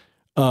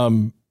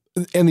 And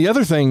the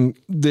other thing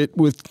that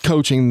with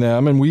coaching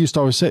them, and we used to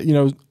always say,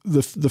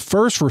 the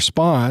first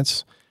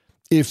response,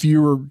 if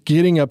you're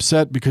getting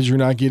upset because you're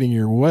not getting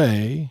your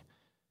way,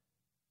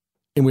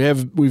 and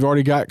we've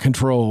already got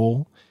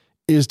control,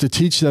 is to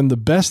teach them the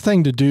best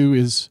thing to do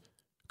is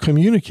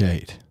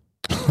communicate.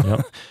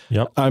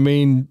 Yep.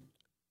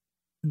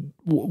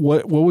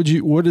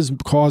 What is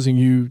causing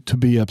you to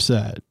be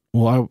upset?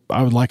 Well,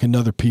 I would like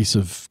another piece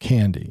of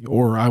candy,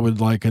 or I would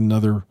like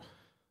another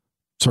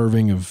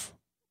serving of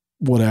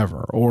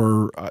whatever,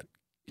 or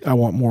I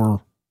want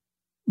more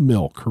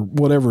milk, or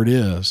whatever it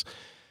is.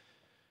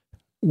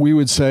 We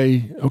would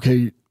say,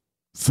 okay,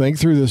 think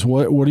through this.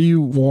 What are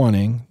you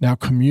wanting? Now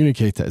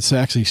communicate that. So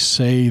actually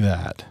say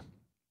that.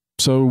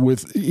 So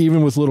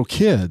even with little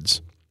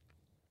kids,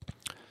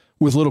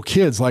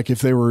 like if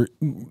they were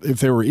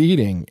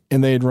eating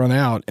and they had run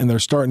out and they're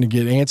starting to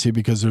get antsy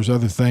because there's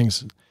other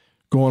things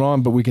going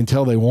on, but we can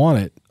tell they want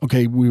it.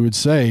 Okay, we would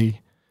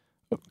say,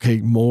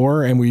 okay,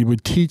 more, and we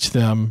would teach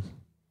them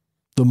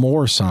the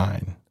more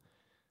sign.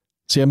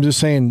 See, I'm just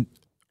saying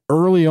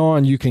early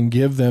on, you can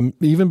give them,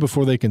 even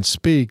before they can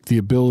speak, the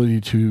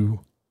ability to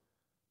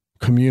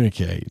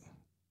communicate.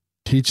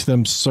 Teach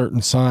them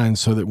certain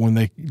signs so that when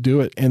they do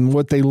it, and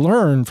what they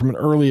learn from an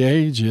early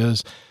age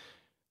is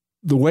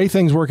the way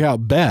things work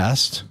out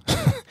best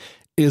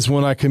is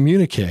when I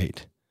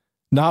communicate,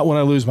 not when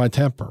I lose my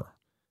temper.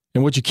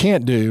 And what you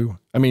can't do,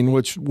 I mean,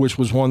 which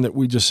was one that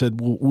we just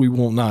said, well, we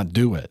will not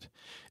do it.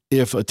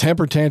 If a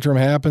temper tantrum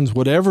happens,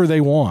 whatever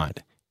they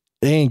want,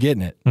 they ain't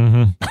getting it.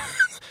 Mm-hmm.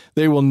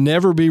 They will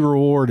never be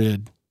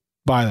rewarded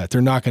by that.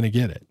 They're not going to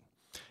get it.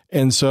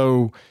 And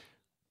so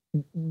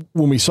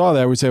when we saw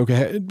that, we'd say,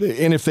 okay,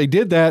 and if they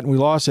did that and we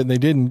lost it and they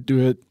didn't do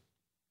it,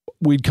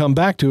 we'd come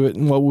back to it.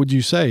 And what would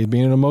you say?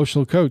 Being an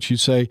emotional coach, you'd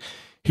say,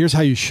 here's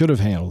how you should have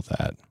handled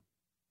that.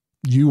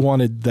 You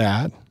wanted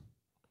that.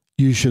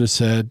 You should have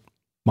said,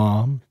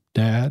 Mom,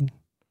 Dad,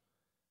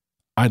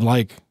 I'd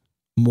like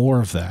more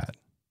of that.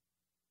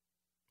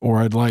 Or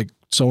I'd like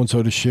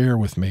so-and-so to share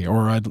with me,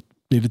 or I'd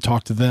need to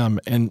talk to them.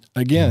 And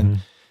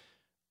again,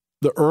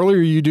 the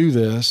earlier you do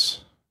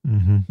this,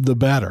 the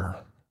better,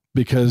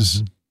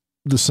 because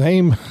the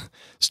same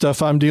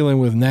stuff I'm dealing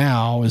with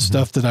now is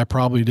stuff that I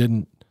probably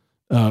didn't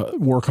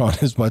work on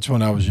as much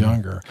when I was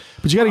younger.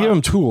 But you got to give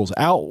them tools,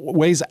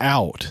 ways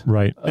out.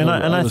 Right. And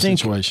I think,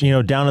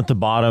 situation. Down at the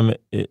bottom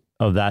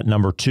of that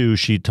number 2,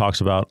 she talks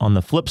about, on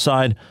the flip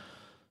side,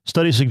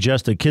 studies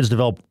suggest that kids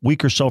develop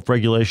weaker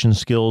self-regulation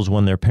skills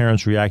when their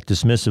parents react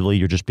dismissively,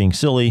 you're just being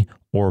silly,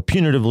 or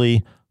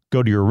punitively,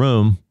 go to your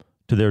room,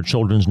 to their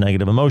children's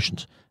negative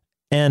emotions.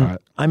 And right.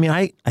 I mean,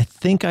 I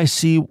think I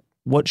see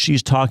what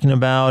she's talking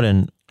about,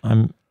 and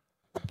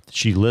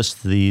she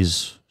lists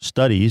these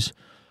studies,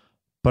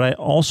 but I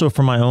also,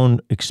 from my own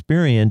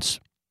experience,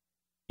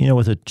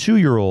 with a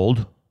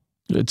 2-year-old,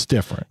 it's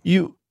different.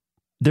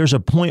 There's a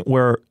point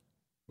where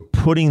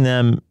putting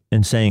them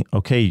and saying,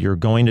 okay, you're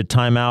going to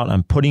timeout.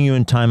 I'm putting you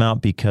in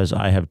timeout because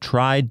I have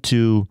tried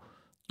to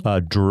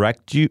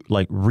redirect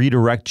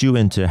you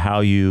into how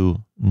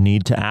you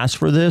need to ask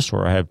for this,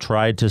 or I have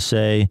tried to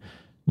say,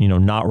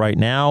 not right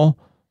now,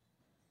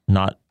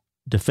 not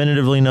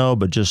definitively no,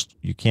 but just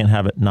you can't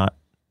have it, not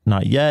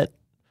yet.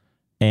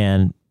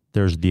 And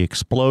there's the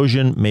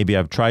explosion. Maybe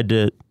I've tried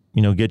to,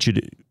 get you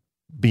to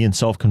be in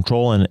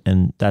self-control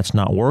and that's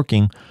not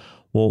working.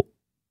 Well,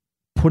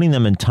 putting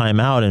them in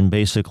timeout and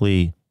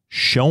basically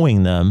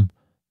showing them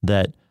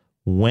that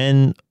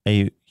when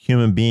a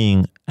human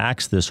being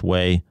acts this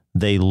way,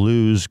 they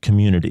lose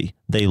community,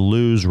 they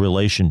lose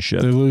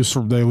relationship, they lose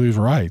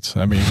rights.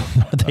 I mean,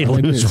 they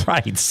lose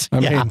rights. I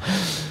mean,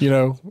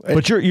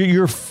 but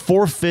you're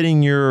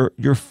forfeiting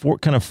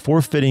kind of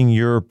forfeiting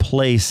your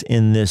place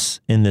in this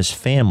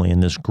family, in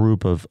this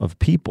group of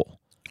people,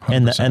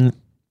 100%. and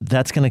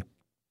that's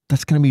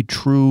gonna be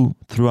true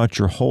throughout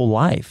your whole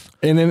life.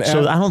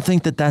 So I don't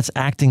think that that's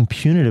acting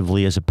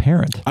punitively as a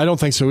parent. I don't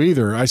think so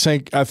either. I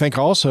think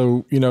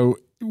also,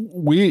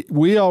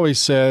 we always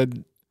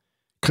said,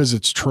 because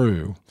it's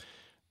true,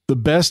 the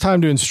best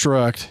time to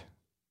instruct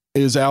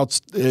is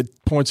out at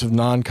points of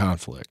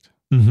non-conflict.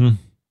 Mm-hmm.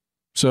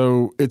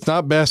 So it's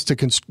not best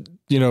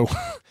to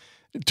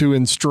to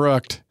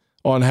instruct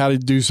on how to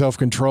do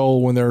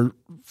self-control when they're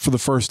for the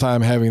first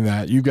time having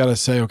that. You've got to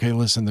say, okay,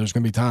 listen, there's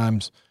going to be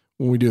times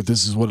when we do it,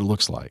 this is what it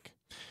looks like.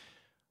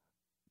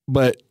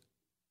 But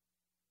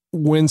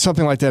when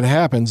something like that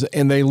happens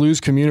and they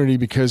lose community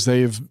because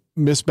they've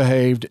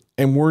misbehaved,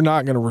 and we're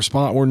not going to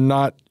respond, we're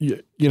not,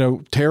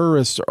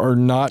 terrorists are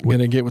not going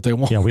to get what they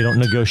want. Yeah, we don't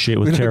negotiate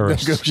with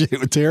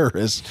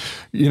terrorists.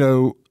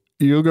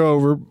 You'll go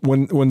over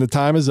when the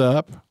time is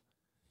up,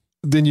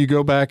 then you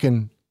go back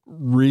and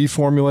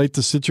reformulate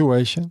the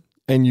situation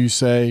and you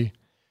say,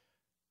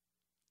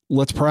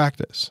 let's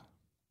practice.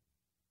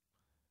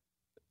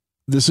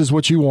 This is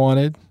what you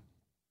wanted.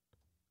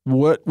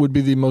 What would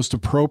be the most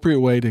appropriate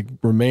way to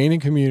remain in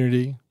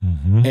community,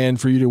 and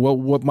for you to,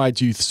 what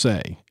might you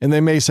say? And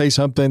they may say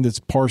something that's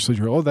partially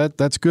true. Oh,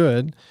 that's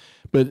good.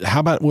 But how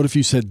about, what if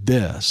you said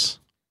this?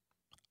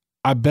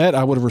 I bet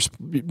I would have,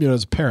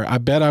 as a parent, I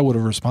bet I would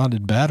have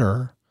responded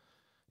better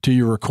to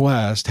your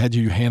request had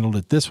you handled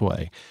it this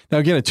way. Now,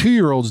 again, a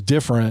 2-year-old's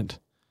different.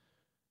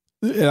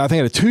 And I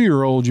think at a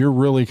 2-year-old, you're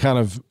really kind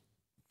of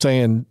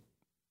saying,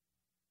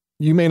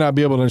 you may not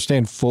be able to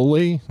understand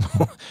fully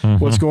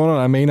what's going on.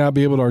 I may not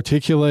be able to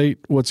articulate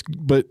but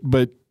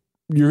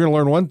you're going to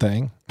learn one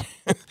thing.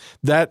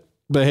 That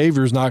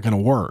behavior is not going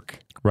to work.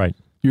 Right.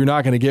 You're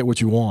not going to get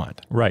what you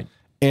want. Right.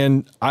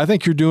 And I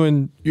think you're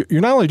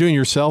not only doing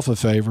yourself a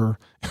favor,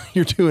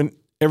 you're doing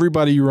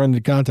everybody you run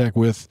into contact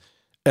with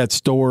at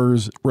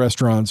stores,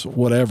 restaurants,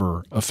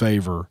 whatever, a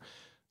favor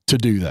to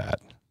do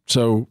that.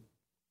 So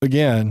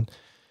again,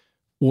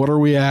 what are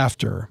we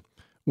after?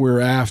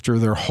 We're after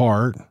their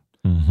heart.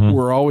 Mm-hmm.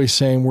 We're always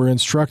saying we're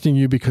instructing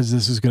you because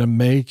this is going to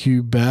make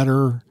you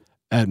better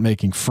at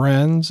making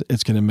friends.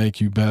 It's going to make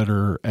you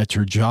better at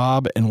your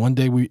job. And one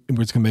day it's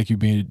going to make you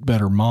be a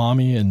better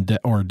mommy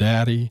or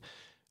daddy.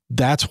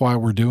 That's why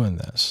we're doing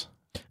this.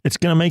 It's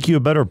going to make you a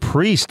better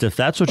priest if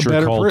that's what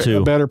you're called to.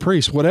 A better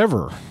priest,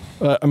 whatever.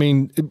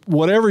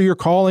 Whatever you're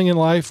calling in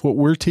life, what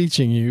we're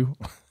teaching you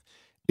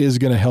is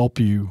going to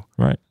help you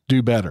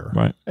do better.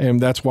 Right.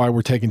 And that's why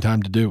we're taking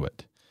time to do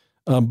it.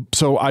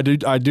 So I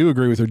do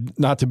agree with her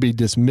not to be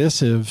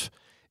dismissive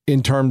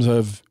in terms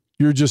of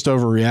you're just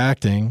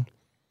overreacting,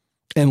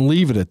 and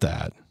leave it at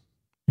that.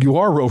 You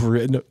are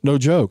overreacting. No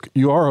joke.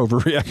 You are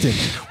overreacting.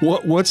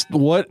 What?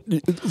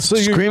 So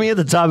screaming at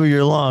the top of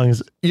your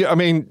lungs. Yeah, I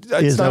mean,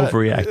 it's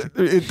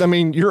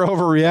overreacting. You're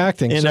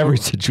overreacting in every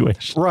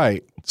situation,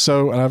 right?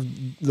 So,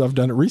 and I've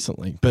done it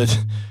recently, but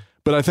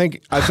I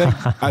think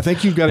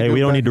you've got to. Hey, we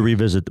don't need to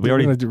revisit. We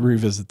already need to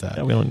revisit that.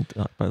 Yeah, we don't need to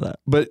talk about that.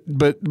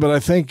 But I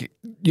think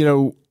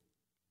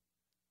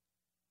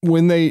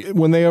when they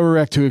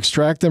overreact, to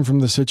extract them from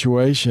the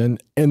situation,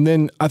 and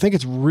then I think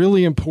it's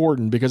really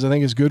important because I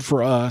think it's good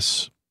for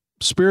us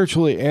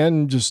spiritually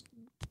and just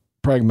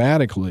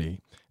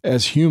pragmatically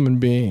as human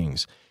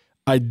beings,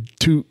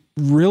 to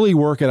really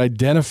work at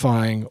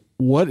identifying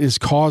what is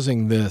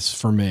causing this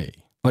for me,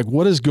 like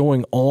what is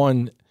going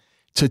on,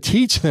 to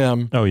teach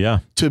them. Oh yeah,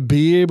 to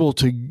be able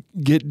to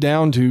get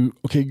down to,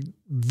 okay,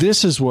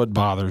 this is what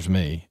bothers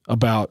me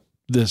about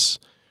this,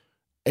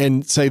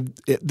 and say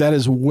that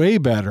is way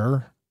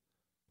better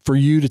for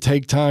you to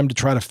take time to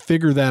try to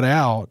figure that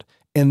out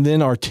and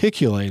then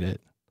articulate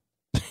it.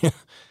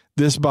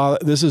 This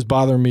is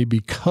bothering me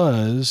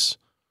because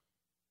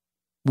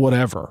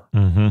whatever.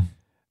 Mm-hmm.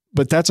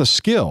 But that's a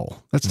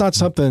skill. That's not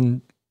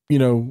something,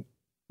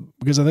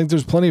 because I think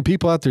there's plenty of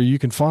people out there you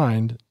can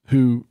find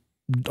who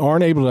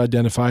aren't able to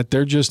identify it.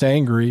 They're just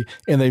angry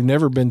and they've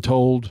never been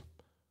told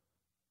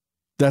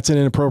that's an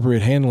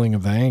inappropriate handling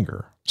of the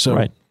anger. So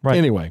right.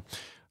 Anyway,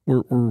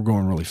 we're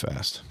going really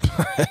fast.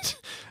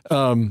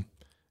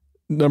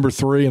 Number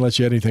 3, unless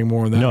you had anything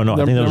more on that. No.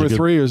 Number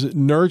 3 is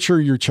nurture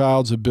your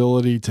child's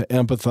ability to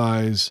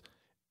empathize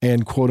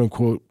and quote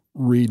unquote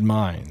read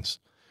minds.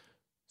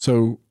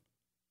 So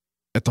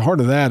at the heart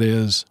of that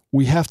is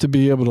we have to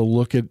be able to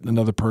look at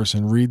another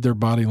person, read their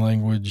body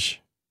language,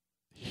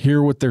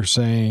 hear what they're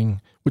saying,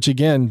 which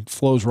again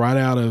flows right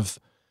out of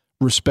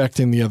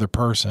respecting the other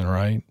person,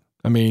 right?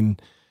 I mean,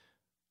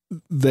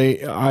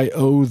 I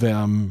owe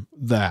them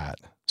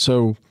that.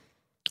 So,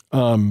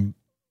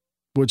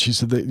 what she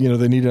said, that,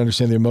 they need to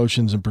understand the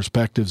emotions and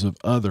perspectives of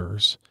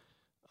others.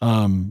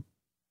 I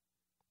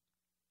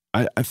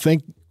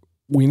think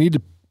we need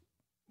to,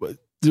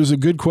 there's a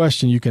good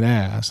question you can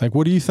ask. Like,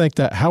 how do you think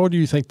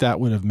that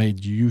would have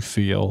made you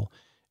feel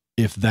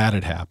if that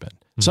had happened?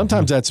 Mm-hmm.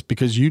 Sometimes that's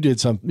because you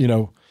did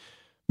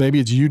maybe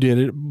it's you did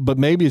it, but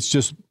maybe it's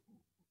just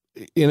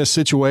in a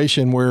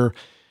situation where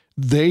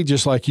they,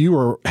 just like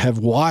you have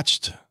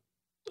watched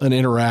an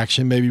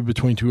interaction maybe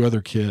between two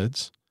other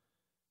kids,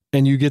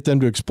 and you get them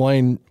to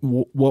explain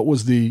what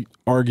was the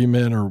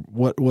argument or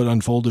what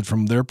unfolded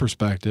from their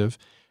perspective,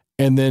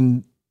 and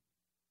then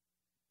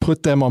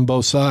put them on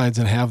both sides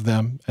and have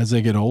them, as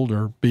they get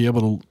older, be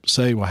able to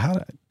say,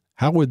 well,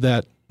 how would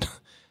that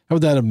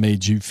have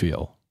made you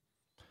feel?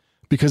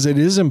 Because it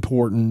is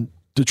important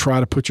to try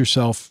to put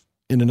yourself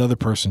in another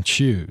person's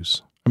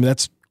shoes. I mean,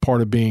 that's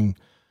part of being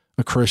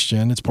a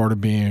Christian. It's part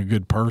of being a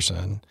good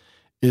person,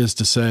 is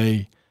to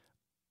say,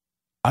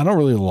 I don't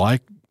really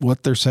like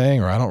what they're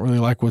saying, or I don't really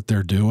like what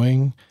they're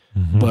doing,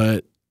 mm-hmm.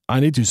 but I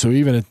need to. So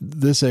even at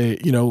this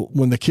age,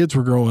 when the kids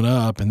were growing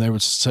up and they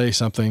would say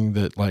something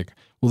that like,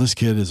 well, this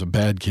kid is a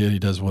bad kid, he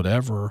does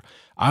whatever,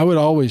 I would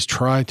always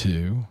try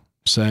to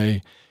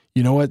say,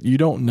 you know what, you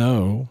don't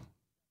know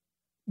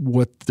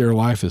what their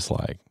life is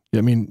like.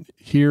 I mean,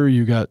 here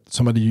you got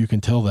somebody you can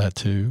tell that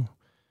to,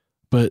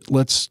 but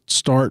let's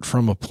start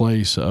from a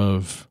place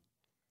of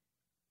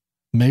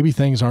maybe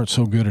things aren't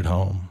so good at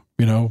home.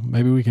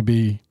 Maybe we can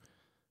be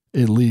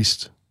at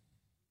least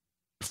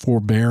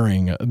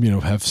forbearing,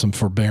 have some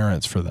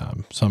forbearance for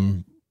them.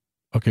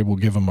 We'll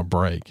give them a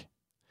break.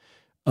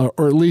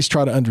 Or at least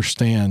try to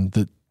understand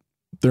that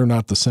they're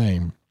not the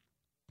same.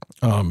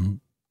 And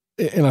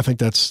I think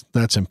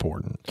that's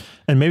important.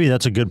 And maybe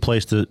that's a good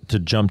place to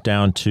jump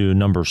down to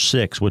number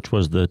 6, which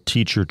was the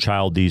teach your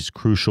child these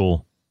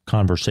crucial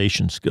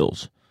conversation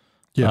skills.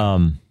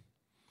 Yeah.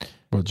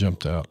 What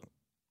jumped out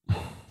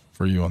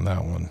for you on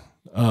that one?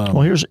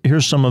 Well,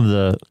 here's some of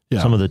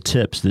the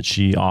tips that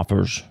she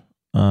offers.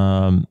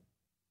 When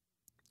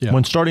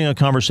starting a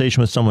conversation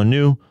with someone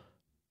new,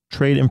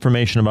 trade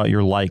information about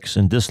your likes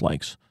and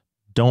dislikes.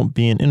 Don't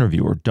be an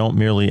interviewer. Don't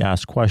merely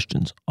ask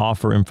questions.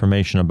 Offer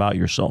information about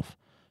yourself.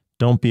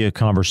 Don't be a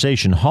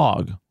conversation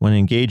hog. When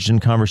engaged in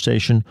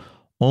conversation,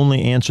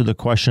 only answer the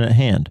question at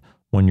hand.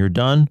 When you're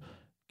done,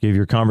 give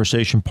your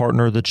conversation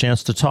partner the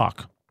chance to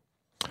talk.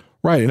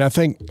 Right. And I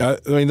think,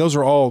 those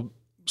are all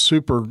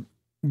super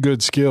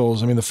good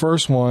skills. I mean, the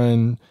first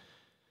one,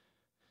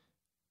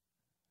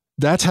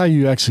 that's how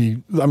you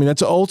actually,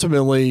 that's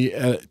ultimately,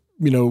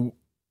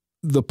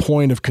 the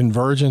point of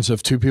convergence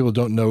of two people who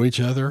don't know each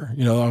other.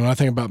 When I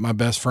think about my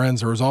best friends,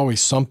 there was always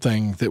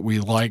something that we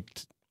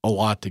liked a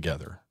lot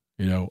together.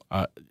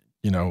 I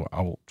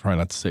will try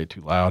not to say it too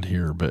loud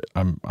here, but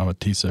I'm a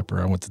tea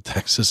sipper. I went to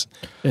Texas,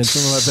 and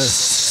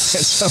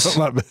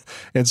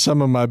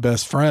some of my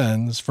best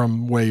friends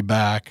from way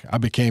back, I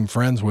became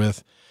friends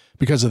with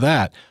because of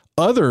that.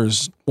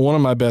 Others, one of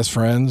my best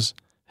friends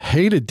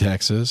hated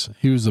Texas.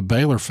 He was a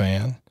Baylor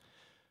fan,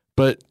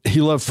 but he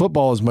loved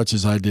football as much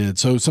as I did.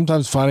 So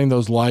sometimes finding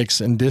those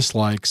likes and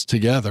dislikes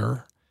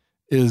together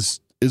is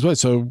what.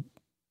 So,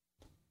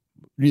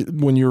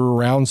 when you're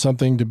around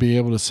something to be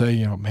able to say,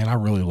 you know, man, I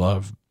really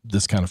love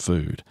this kind of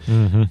food.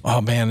 Mm-hmm.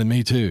 Oh man, and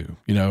me too.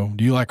 You know,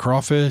 do you like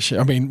crawfish?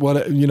 I mean,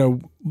 what, you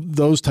know,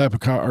 those type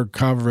of are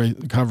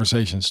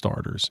conversation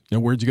starters. You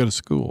know, where'd you go to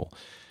school?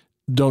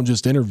 Don't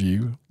just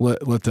interview,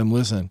 let them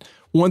listen.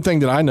 One thing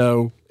that I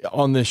know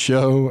on this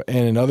show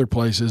and in other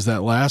places,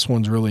 that last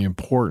one's really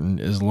important,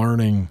 is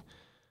learning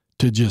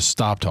to just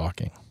stop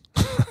talking.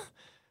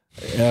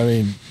 I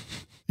mean,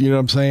 you know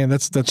what I'm saying?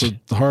 That's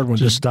a hard one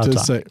just to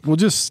say. Well,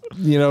 just,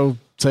 you know,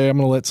 say, I'm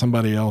going to let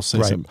somebody else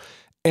say something.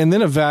 And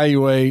then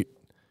evaluate.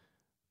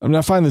 I mean,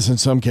 I find this in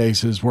some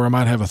cases where I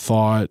might have a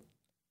thought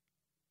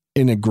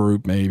in a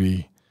group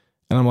maybe,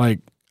 and I'm like,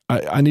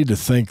 I need to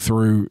think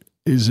through,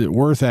 is it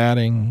worth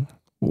adding?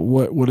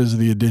 What is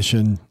the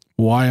addition?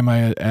 Why am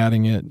I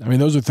adding it? I mean,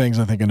 those are things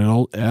I think an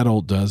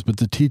adult does, but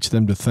to teach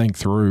them to think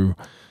through,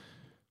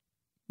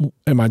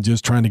 am I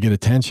just trying to get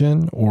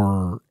attention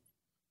or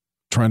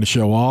trying to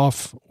show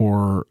off,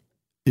 or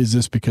is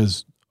this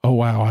because, oh,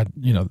 wow,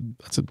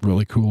 that's a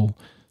really cool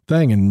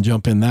thing, and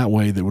jump in that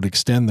way that would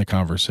extend the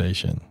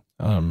conversation.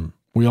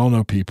 We all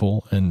know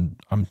people, and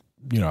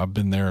I've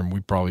been there, and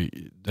we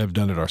probably have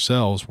done it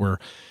ourselves, where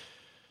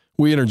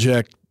we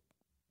interject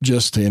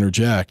just to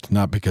interject,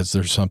 not because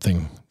there's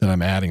something that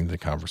I'm adding to the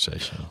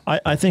conversation.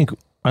 I think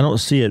I don't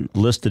see it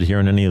listed here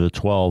in any of the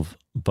 12,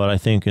 but I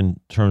think in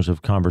terms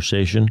of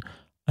conversation,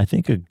 I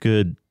think a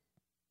good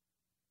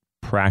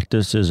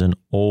practice is an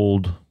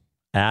old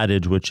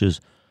adage, which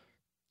is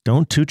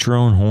don't toot your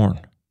own horn.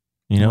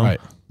 You know,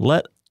 right.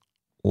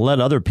 Let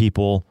other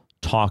people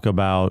talk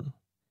about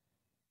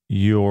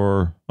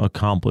your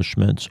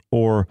accomplishments,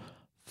 or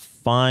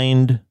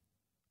find,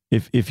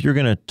 if you're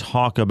going to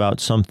talk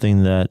about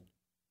something that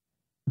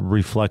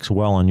reflects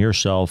well on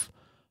yourself,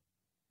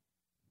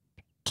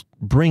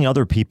 bring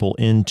other people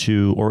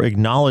into, or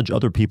acknowledge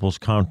other people's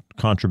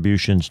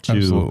contributions to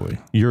Absolutely.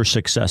 Your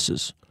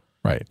successes.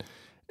 Right.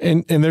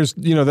 And there's,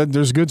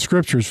 there's good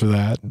scriptures for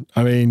that.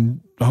 I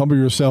mean, humble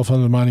yourself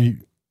under the mighty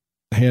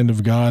hand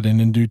of God, and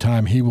in due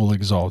time he will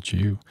exalt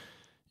you,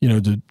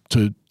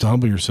 to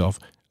humble yourself.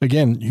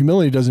 Again,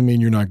 humility doesn't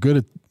mean you're not good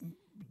at,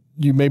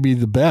 you may be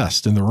the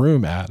best in the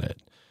room at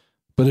it.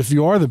 But if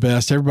you are the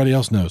best, everybody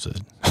else knows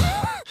it.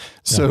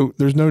 So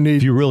there's no need.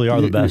 If you really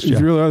are the best, if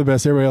you really are the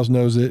best, everybody else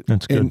knows it.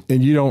 That's good.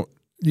 And you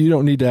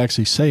don't need to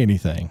actually say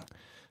anything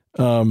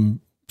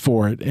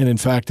for it. And in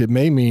fact, it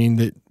may mean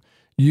that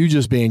you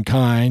just being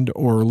kind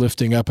or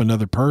lifting up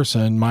another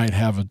person might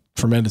have a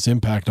tremendous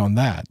impact on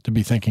that, to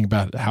be thinking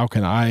about how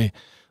can I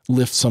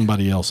lift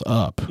somebody else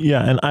up.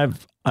 Yeah. And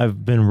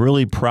I've been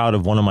really proud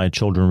of one of my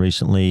children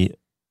recently.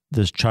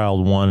 This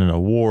child won an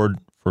award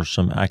for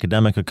some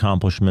academic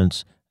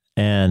accomplishments.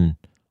 And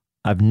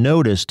I've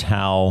noticed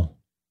how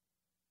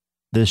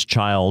this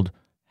child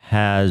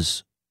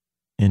has,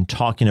 in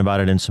talking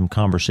about it in some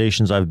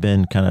conversations I've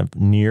been kind of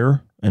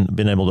near and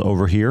been able to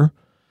overhear,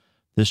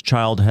 this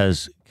child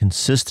has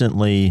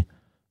consistently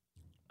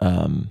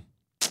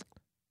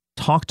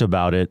talked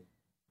about it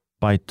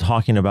by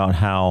talking about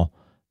how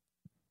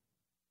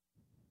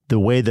the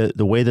way that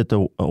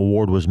the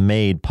award was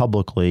made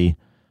publicly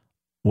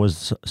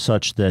was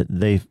such that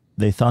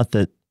they thought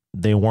that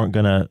they weren't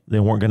gonna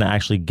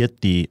actually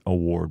get the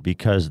award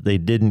because they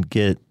didn't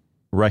get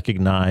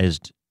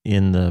recognized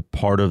in the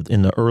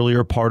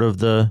earlier part of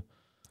the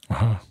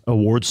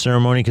award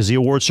ceremony, because the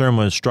award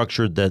ceremony was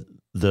structured that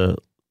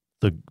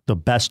the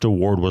best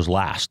award was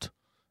last,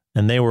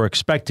 and they were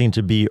expecting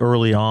to be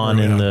early on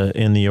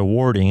in the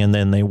awarding, and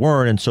then they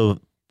weren't, and so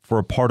for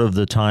a part of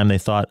the time they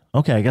thought,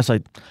 okay, I guess I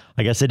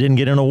didn't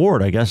get an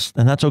award, I guess,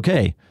 and that's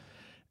okay.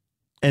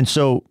 And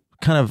so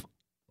kind of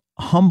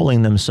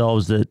humbling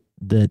themselves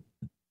that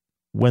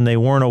when they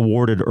weren't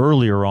awarded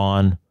earlier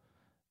on,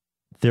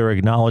 they're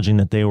acknowledging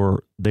that they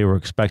were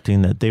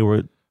expecting that they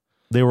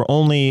were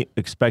only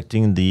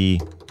expecting the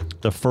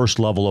first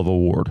level of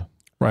award.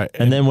 Right.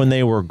 And then when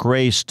they were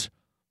graced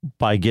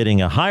by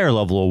getting a higher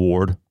level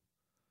award,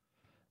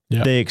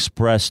 they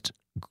expressed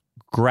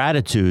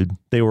gratitude.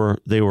 They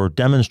were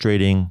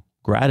demonstrating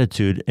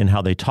gratitude in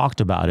how they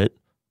talked about it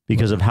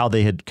because of how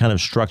they had kind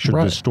of structured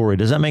the story.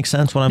 Does that make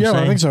sense what I'm saying?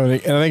 Yeah, I think so. And I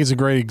think it's a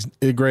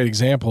great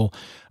example.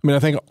 I mean, I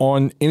think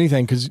on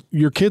anything, because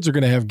your kids are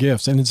going to have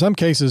gifts, and in some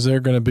cases they're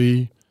going to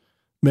be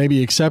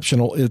maybe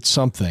exceptional at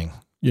something,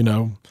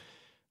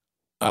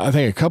 I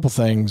think a couple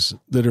things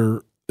that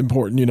are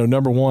important,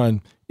 number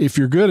one, if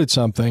you're good at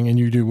something and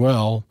you do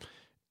well,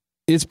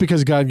 it's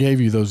because God gave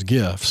you those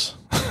gifts.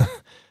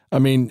 I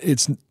mean,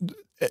 it's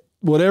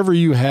whatever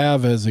you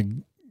have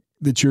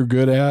that you're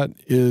good at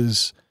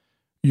is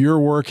you're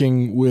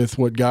working with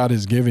what God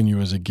has given you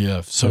as a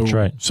gift. So, that's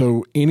right.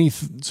 So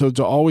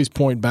to always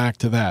point back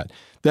to that.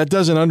 That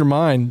doesn't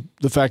undermine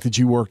the fact that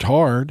you worked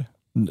hard,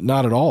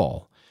 not at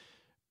all.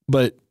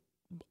 But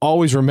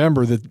always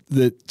remember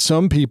that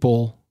some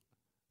people,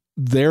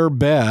 their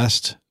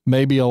best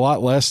may be a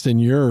lot less than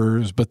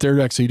yours, but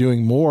they're actually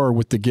doing more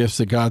with the gifts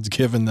that God's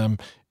given them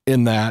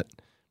in that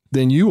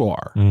than you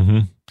are. Mm-hmm.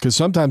 Because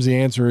sometimes the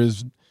answer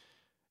is,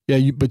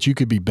 but you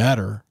could be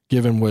better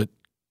given what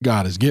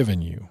God has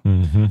given you.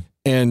 Mm-hmm.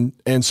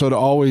 And so to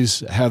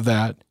always have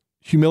that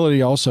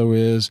humility also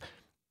is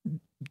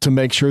to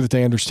make sure that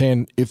they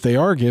understand if they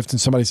are gifted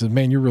and somebody says,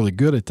 man, you're really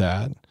good at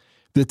that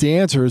the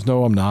answer is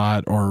no, I'm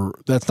not, or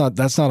that's not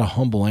a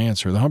humble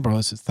answer. The humble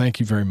answer is thank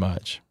you very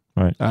much.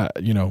 Right.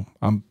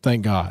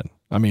 Thank God.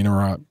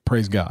 Or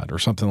praise God or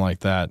something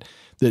like that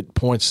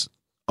points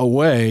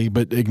away,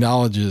 but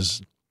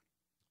acknowledges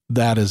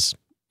that is.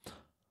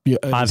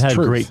 I've had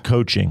truth. Great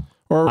coaching,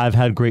 or I've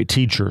had great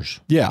teachers.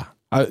 Yeah.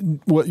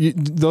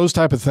 Those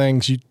type of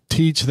things, you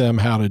teach them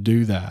how to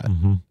do that,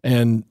 mm-hmm.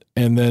 and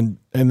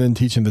then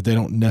teach them that they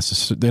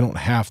don't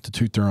have to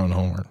toot their own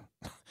horn.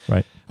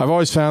 Right. I've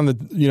always found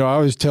that, I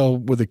always tell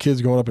with the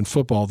kids growing up in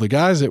football, the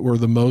guys that were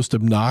the most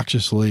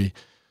obnoxiously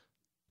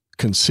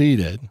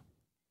conceited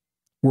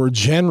were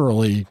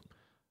generally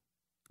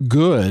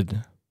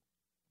good,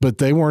 but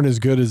they weren't as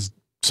good as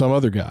some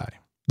other guy.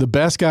 The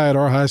best guy at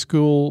our high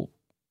school,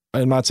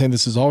 I'm not saying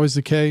this is always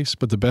the case,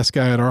 but the best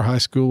guy at our high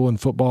school in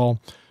football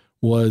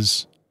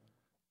was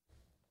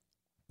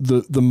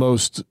the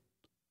most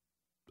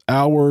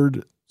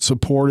outward,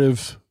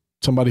 supportive,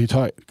 somebody who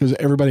taught, because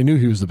everybody knew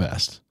he was the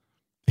best.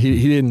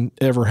 He didn't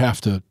ever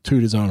have to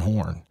toot his own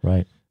horn.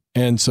 Right.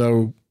 And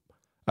so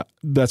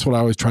that's what I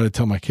always try to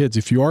tell my kids.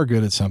 If you are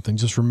good at something,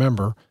 just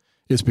remember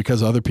it's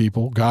because other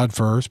people, God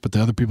first, but the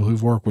other people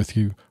who've worked with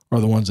you are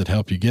the ones that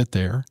help you get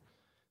there.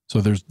 So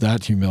there's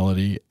that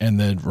humility. And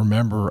then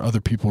remember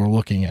other people are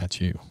looking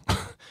at you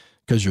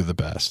because you're the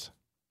best.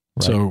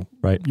 Right. So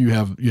right. you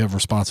have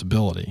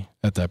responsibility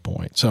at that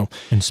point. So,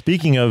 and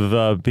speaking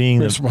of being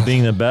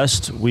the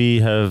best,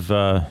 we have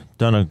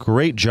done a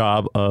great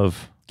job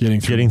of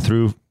getting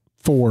through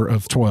 4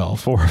 of 12.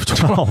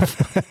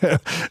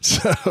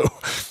 So,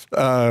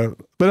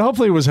 but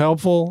hopefully it was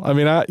helpful. I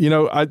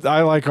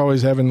like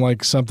always having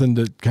like something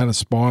to kind of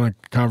spawn a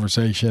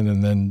conversation,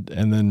 and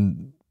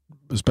then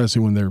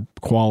especially when they're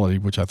quality,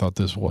 which I thought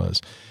this was.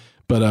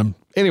 But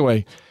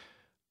anyway,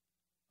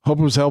 hope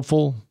it was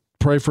helpful.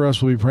 Pray for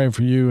us. We'll be praying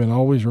for you. And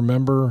always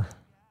remember,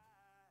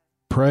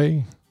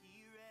 pray,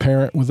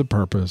 parent with a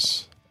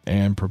purpose,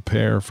 and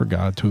prepare for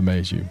God to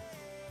amaze you.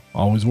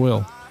 Always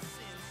will.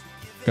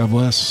 God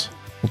bless.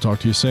 We'll talk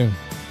to you soon.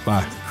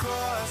 Bye.